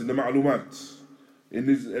they've learned, in the ma'lumat. In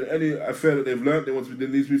any affair that they've learned, they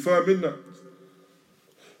need to be firm in that,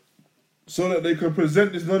 so that they can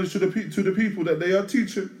present this knowledge to the people that they are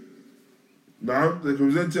teaching. Now, they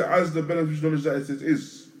can present it as the beneficial knowledge that it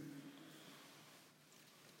is.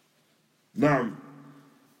 Now,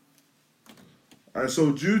 and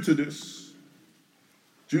so due to these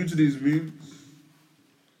means,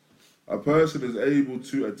 a person is able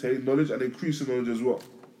to attain knowledge and increase in knowledge as well.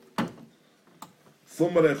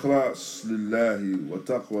 ثم الإخلاص لله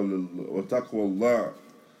وتقوى الله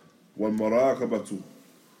والمراقبة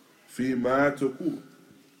فيما تقول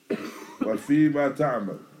وفيما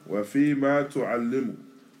تعمل وفيما تعلم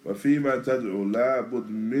وفيما تدعو. لا بد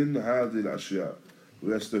من هذه الأشياء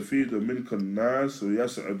ويستفيد منك الناس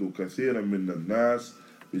ويسعد كثيرا من الناس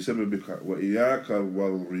بسببك وإياك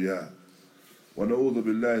والرياء. ونعوذ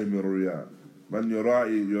بالله من الرياء. من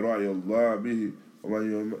يراعي الله به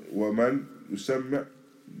ومن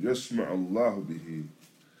يسمع الله به.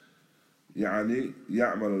 يعني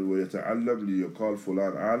يعمل ويتعلم ليقال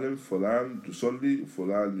فلان عالم، فلان يصلي،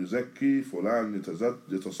 فلان يزكي، فلان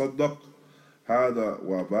يتصدق. هذا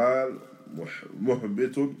وبال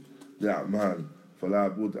محبط لأعمال. فلا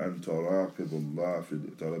بد أن تراقب الله في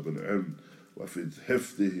طلب العلم وفي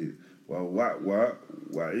حفظه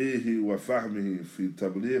ووعيه وفهمه في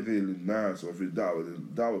تبليغه للناس وفي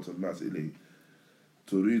دعوة الناس إليه.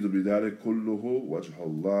 تريد بذلك كله وجه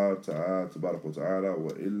الله تعالى تبارك وتعالى،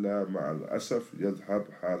 وإلا مع الأسف يذهب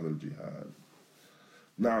هذا الجهاد.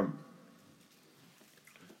 نعم.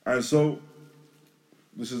 And so,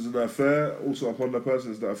 this is an affair also upon the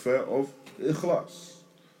person, is the affair of ikhlas.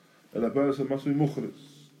 And the person must be mukhlis.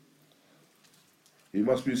 He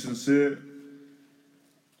must be sincere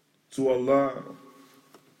to Allah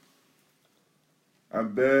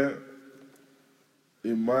and bear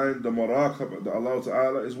in mind the muraqabah that Allah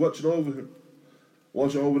Ta'ala is watching over him,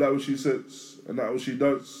 watching over that which he says and that which he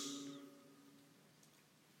does,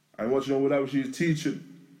 and watching over that which he is teaching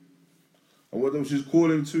and what which he's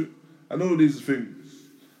calling to, and all these things.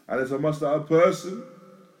 And it's a must that a person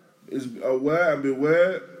is aware and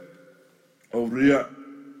beware of riya.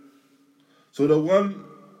 So the one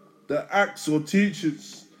that acts or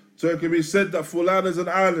teaches, so it can be said that fulan is an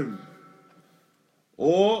alim,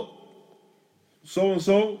 or so and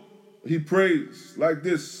so he prays like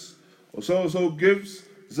this, or so and so gives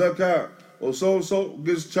zakah, or so and so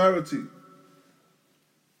gives charity,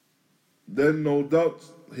 then no doubt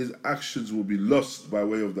his actions will be lost by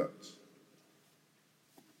way of that.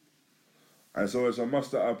 And so it's a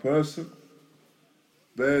must that a person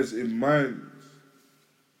bears in mind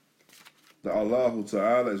that Allah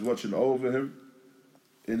Ta'ala is watching over him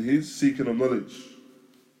in his seeking of knowledge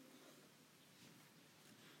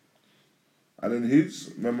and in his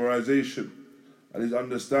memorization and his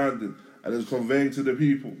understanding and his conveying to the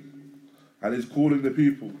people and his calling the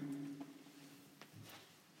people,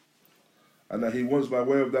 and that he wants by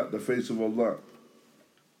way of that the face of Allah.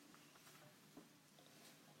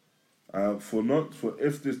 For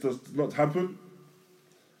if this does not happen,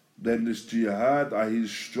 then this jihad,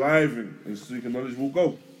 his striving in seeking knowledge will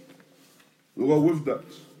go. We'll go with that.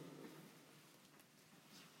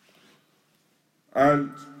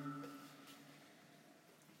 And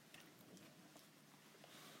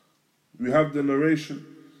we have the narration,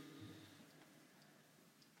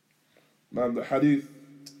 now the hadith,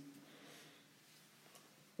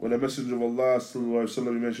 when the Messenger of Allah sallallahu alaihi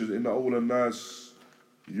wasallam mentions, "Inna awla an-nas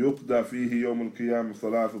yuqda fihi yawm al-qiyamah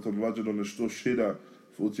thalathatun rajulun istushhida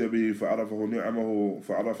فأتي به فعرفه نعمه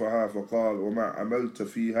فعرفها فقال وما عملت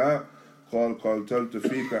فيها قال قاتلت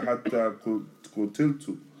فيك حتى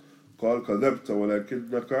قتلت قال كذبت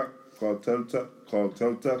ولكنك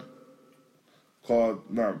قاتلت قال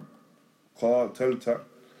نعم قاتلت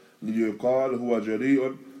ليقال هو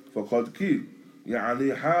جريء فقد قيل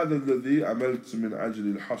يعني هذا الذي عملت من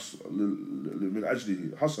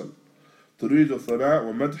أجله حصل تريد الثناء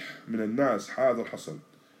ومدح من الناس هذا الحصل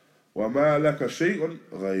وَمَا لَكَ شَيْءٌ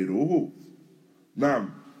غَيْرُهُ."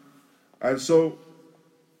 Naam. And so,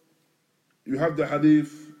 you have the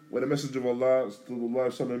hadith where the Messenger of Allah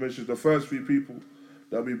mentions the first few people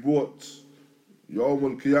that will be brought Yawm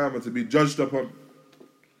al-Qiyamah to be judged upon.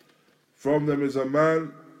 From them is a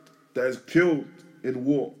man that is killed in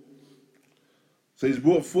war. So he's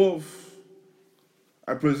brought forth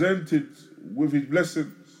and presented with his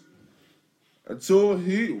blessings until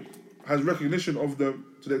he has recognition of them,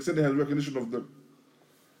 to the extent he has recognition of them.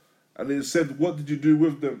 And he said, "What did you do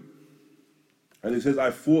with them?" And he says,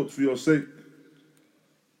 "I fought for your sake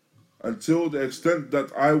until the extent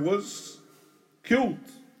that I was killed."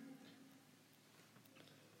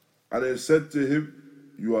 And they said to him,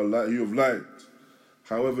 you have lied.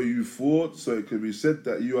 However, you fought, so it can be said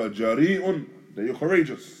that you are jari'un, that you're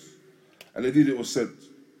courageous. And indeed it was said.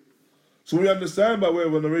 So we understand by way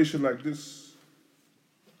of a narration like this,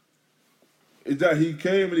 is that he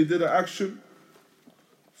came and he did an action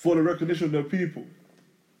for the recognition of the people.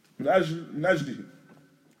 Min ajlihi.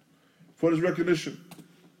 For his recognition.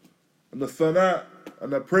 And the thana,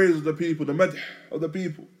 and the praise of the people, the madh of the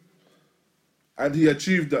people. And he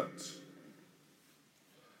achieved that.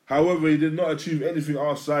 However, he did not achieve anything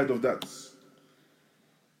outside of that.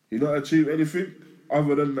 He did not achieve anything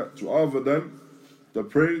other than that, other than the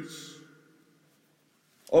praise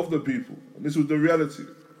of the people. And this was the reality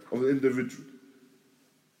of the individual.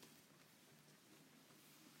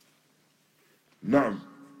 Naam.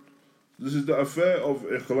 This is the affair of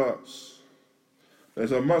ikhlas.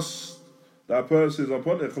 There's a must that a person is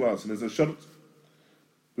upon ikhlas, and there's a shart,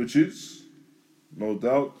 which is, no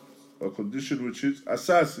doubt, a condition which is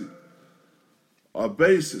asasi, a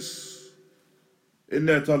basis in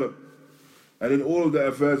their talab, and in all the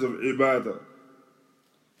affairs of ibadah.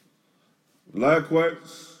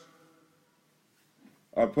 Likewise,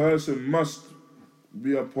 a person must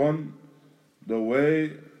be upon the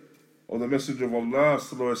way of the Messenger of Allah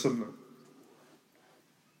sallallahu alaihi wasallam,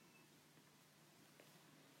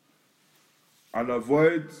 and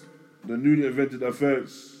avoid the newly invented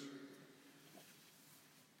affairs.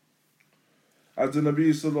 As the Nabi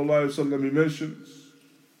sallallahu alaihi wasallam, he mentions,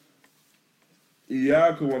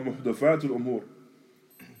 "Iyaka wa muhdafat al-umur,"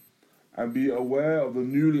 and be aware of the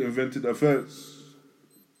newly invented affairs.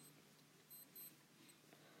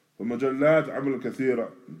 ومجلات عمل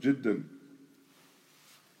كثيرة جدا.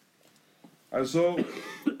 And so,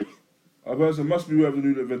 A person must be aware of the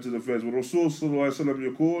newly invented affairs. والرسول صلى الله عليه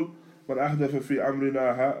وسلم يقول من أحدث في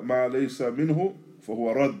أمرنا ما ليس منه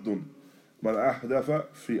فهو رد. من أحدث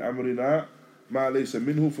في أمرنا ما ليس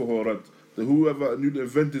منه فهو رد. That whoever newly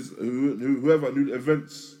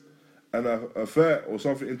invents an affair or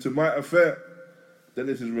something into my affair, then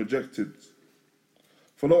it is rejected.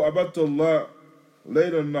 فلو عبدت الله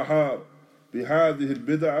ليل النهار بهذه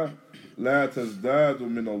البدعة لا تزداد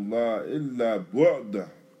من الله إلا بعدا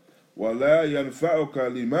ولا ينفعك.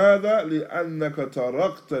 لماذا؟ لأنك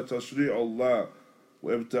تركت تشريع الله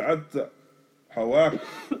وابتعدت هواك.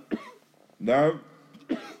 نعم،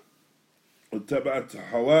 اتبعت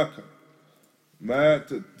هواك ما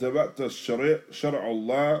اتبعت شرع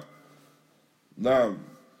الله. نعم.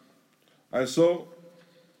 And so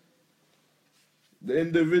the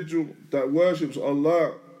individual that worships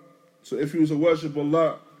Allah, so if he was to worship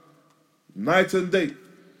Allah night and day,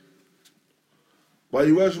 but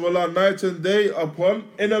you worship Allah night and day upon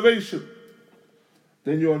innovation,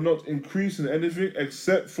 then you are not increasing anything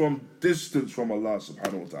except from distance from Allah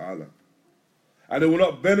subhanahu wa ta'ala. And it will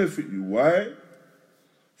not benefit you. Why?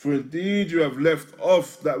 For indeed you have left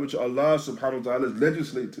off that which Allah subhanahu wa ta'ala has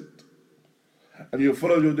legislated. And you have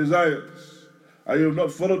followed your desires. And you have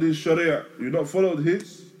not followed His Sharia. You have not followed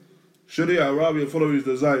His Sharia, rather you follow His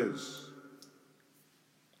desires.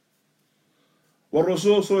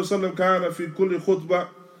 والرسول صلى الله عليه وسلم كان في كل خطبة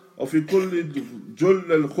أو في كل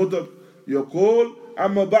جل الخطب يقول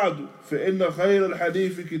أما بعد فإن خير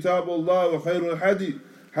الحديث كتاب الله وخير الهدي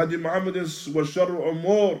هدي محمد والشر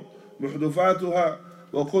أمور محدثاتها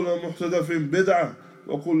وكل محدث بدعة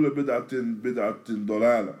وكل بدعة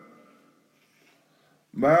ضلالة.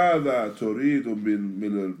 ماذا تريد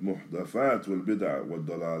من المحدثات والبدع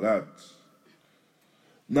والضلالات؟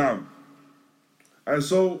 نعم. And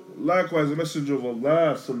so, likewise, the Messenger of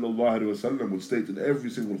Allah sallallahu alaihi wasallam would state in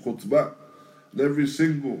every single khutbah, in every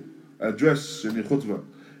single address in the khutbah,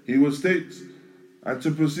 he would state, and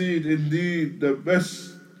to proceed, indeed, the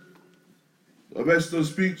best of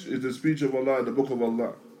speech is the speech of Allah, the book of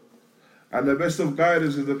Allah, and the best of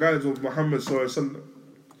guidance is the guidance of Muhammad sallallahu alaihi wasallam,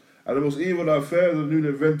 and the most evil affairs are newly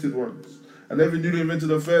invented ones, and every newly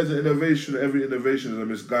invented affair is an innovation, every innovation is a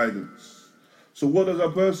misguidance. So what does a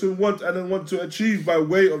person want and then want to achieve by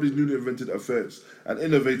way of these newly invented affairs and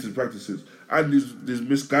innovative practices and these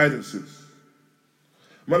misguidances?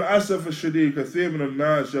 من أسف الشديد كثير من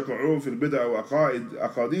الناس يقعون في البدع وعقائد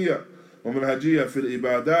عقدية ومنهجية في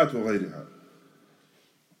العبادات وغيرها.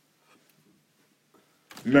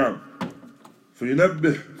 نعم.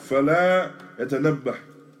 فينبه فلا يتنبه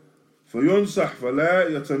فينصح فلا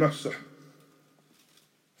يتنصح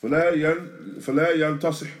فلا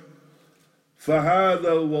ينتصح.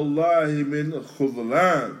 فهذا والله من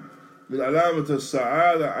خذلان من علامة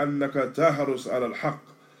السعادة أنك تحرص على الحق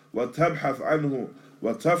وتبحث عنه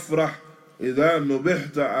وتفرح إذا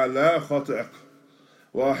نبهت على خطئك.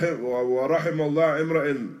 ورحم الله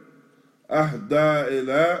امرئ أهدى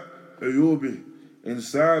إلى عيوبه.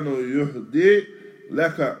 إنسان يهدي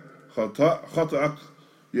لك خطئك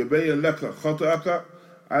يبين لك خطئك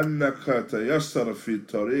أنك تيسر في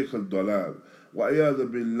طريق الضلال وعياذ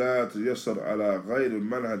بالله تيسر على غير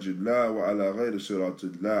منهج الله وعلى غير صراط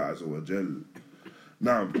الله عز وجل.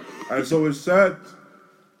 نعم. And so it's sad,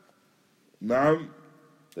 نعم,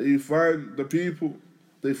 that you find the people,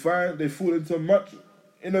 they fall into much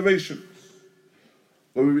innovations,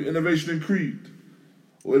 whether it be innovation in creed,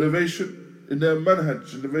 or innovation in their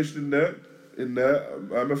manhaj, innovation in their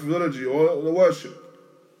methodology or the worship.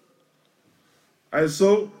 And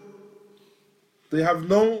so they have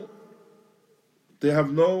no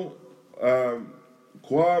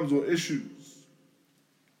qualms or issues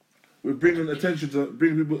with bringing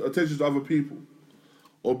people attention to other people,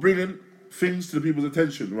 or bringing things to the people's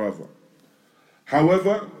attention rather.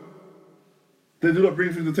 However, they do not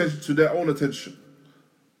bring things attention to their own attention.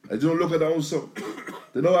 They do not look at their own self.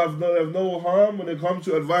 They have no harm when it comes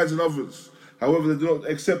to advising others. However, they do not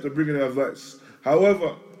accept and bring their advice.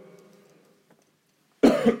 However,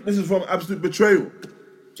 this is from absolute betrayal.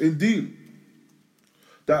 Indeed,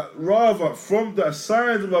 that rather from the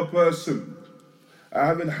signs of a person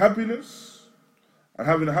having happiness and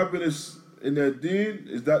having happiness in their deen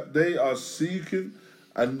is that they are seeking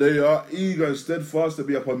and they are eager and steadfast to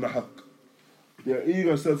be upon the haqq. They are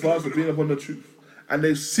eager and steadfast to be upon the truth. And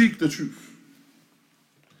they seek the truth.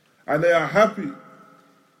 And they are happy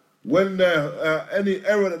when any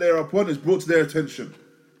error that they are upon is brought to their attention.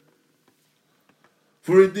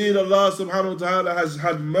 For indeed Allah subhanahu wa ta'ala has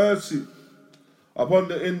had mercy upon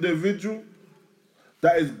the individual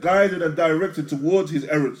that is guided and directed towards his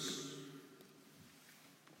errors.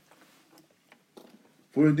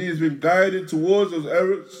 For indeed he's been guided towards those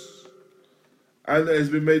errors, and it has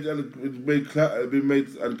been made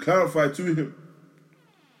and clarified to him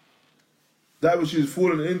that which he has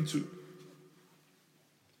fallen into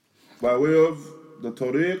by way of the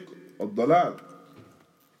tariq of dalal.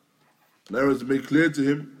 The error has been made clear to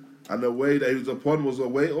him, and the way that he was upon was a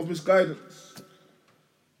way of misguidance.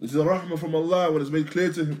 This is a rahmah from Allah when it's made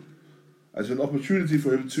clear to him, as an opportunity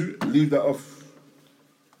for him to leave that off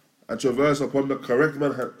and traverse upon the correct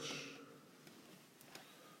manhaj.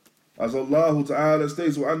 As Allah Ta'ala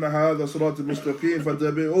states, وَأَنَّ هَذَا صِرَاطِ الْمُسْتَقِيمِ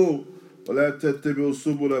فَاتَّبِعُوهُ وَلَا تَتَّبِعُوا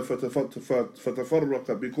السُّبُلَ فَتَفَرَّقَ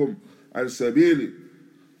بِكُمْ عَنْ سَبِيلِهِ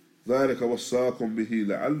ذَلِكَ وَصَّاكُمْ بِهِ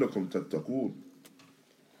لَعَلَّكُمْ تَتَّقُونَ.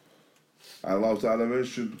 Allah Ta'ala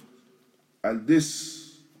mentioned, and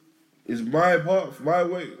this is my path, my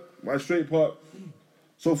way, my straight path.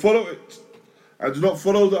 So follow it, and do not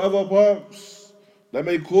follow the other paths that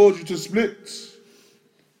may cause you to split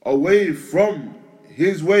away from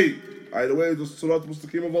His way, the way of the Sirat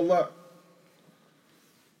Mustaqim of Allah.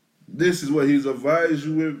 This is what He's advised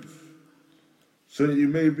you with, so that you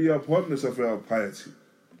may be upon this affair of piety.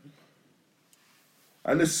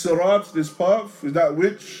 And this Sirat, this path, is that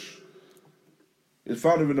which is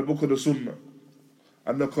found in the book of the Sunnah,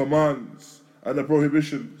 and the commands, and the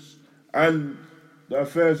prohibitions, and the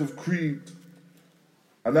affairs of creed,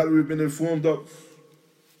 and that we've been informed of,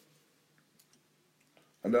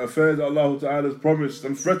 and the affairs that Allah Ta'ala has promised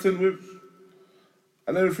and threatened with,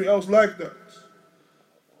 and everything else like that.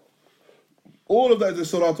 All of that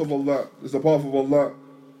is the Sirat of Allah, is the path of Allah.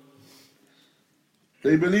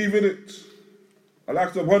 They believe in it and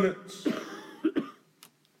act upon it.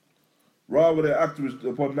 Rather they act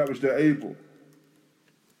upon that which they're able.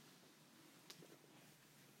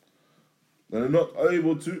 They're not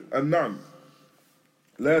able to, and نعم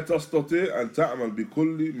لا تستطيع أن تعمل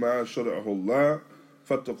بكل ما شرعه الله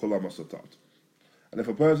فاتقوا الله ما استطعتم. And if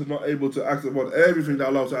a person is not able to act upon everything that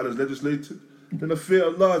Allah Ta'ala has legislated, then fear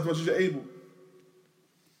Allah as much as you're able.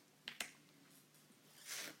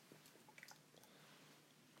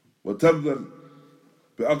 وتبذل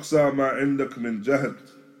بأقصى ما عندك من جهد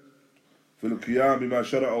في القيام بما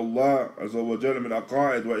شرع الله عز وجل من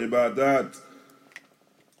عقائد وعبادات.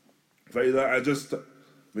 فإذا عجزت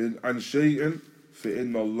عن شيء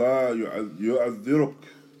فإن الله يعذرك.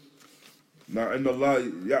 إن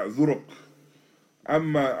الله يعذرك.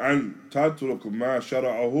 أما أن تترك ما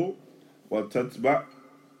شرعه وتتبع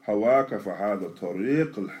هواك فهذا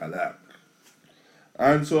طريق الهلاك.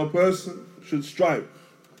 And so a person should strive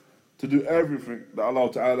to do everything that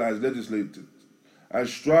Allah Ta'ala has legislated, and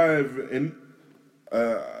strive in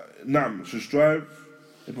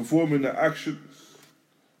performing the actions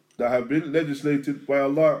that have been legislated by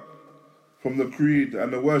Allah from the creed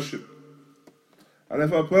and the worship. And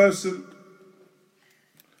if a person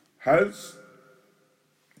has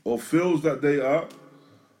or feels that they are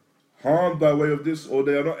harmed by way of this, or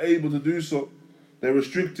they are not able to do so, they're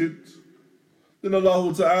restricted, then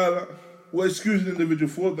Allah Ta'ala will excuse the individual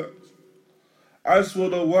for that. As for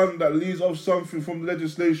the one that leaves off something from the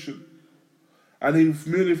legislation, and he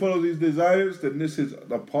merely follows his desires, then this is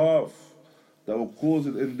the path that will cause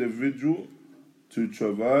an individual to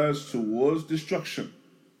traverse towards destruction.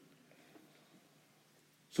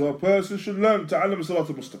 So a person should learn ta'allam Sirat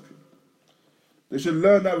al-Mustaqim. They should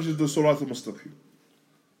learn that which is the Sirat al-Mustaqim.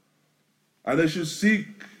 And they should seek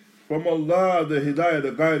from Allah the hidayah,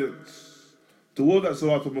 the guidance toward that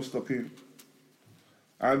Sirat al-Mustaqim.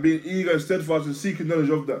 And being eager and steadfast in seeking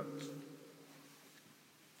knowledge of that.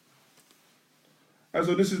 And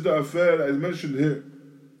so this is the affair that is mentioned here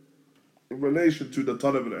in relation to the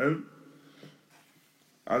talab al-ilm.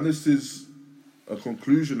 And this is a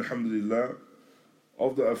conclusion, alhamdulillah,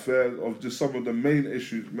 of the affair of just some of the main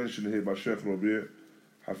issues mentioned here by Shaykh Rabi'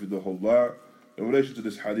 Hafidahullah in relation to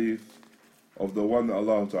this hadith of the one that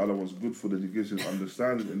Allah Ta'ala wants good for, that He gives his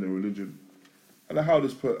understanding in the religion, and how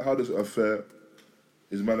this affair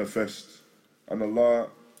is manifest. And Allah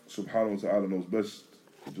subhanahu wa ta'ala knows best.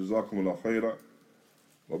 Jazakumullah khaira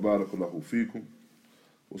wa barakallahu feekum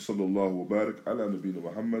wa sallallahu wa barak ala nabina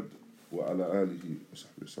Muhammad wa ala alihi wa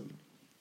sahbihi wa sallam.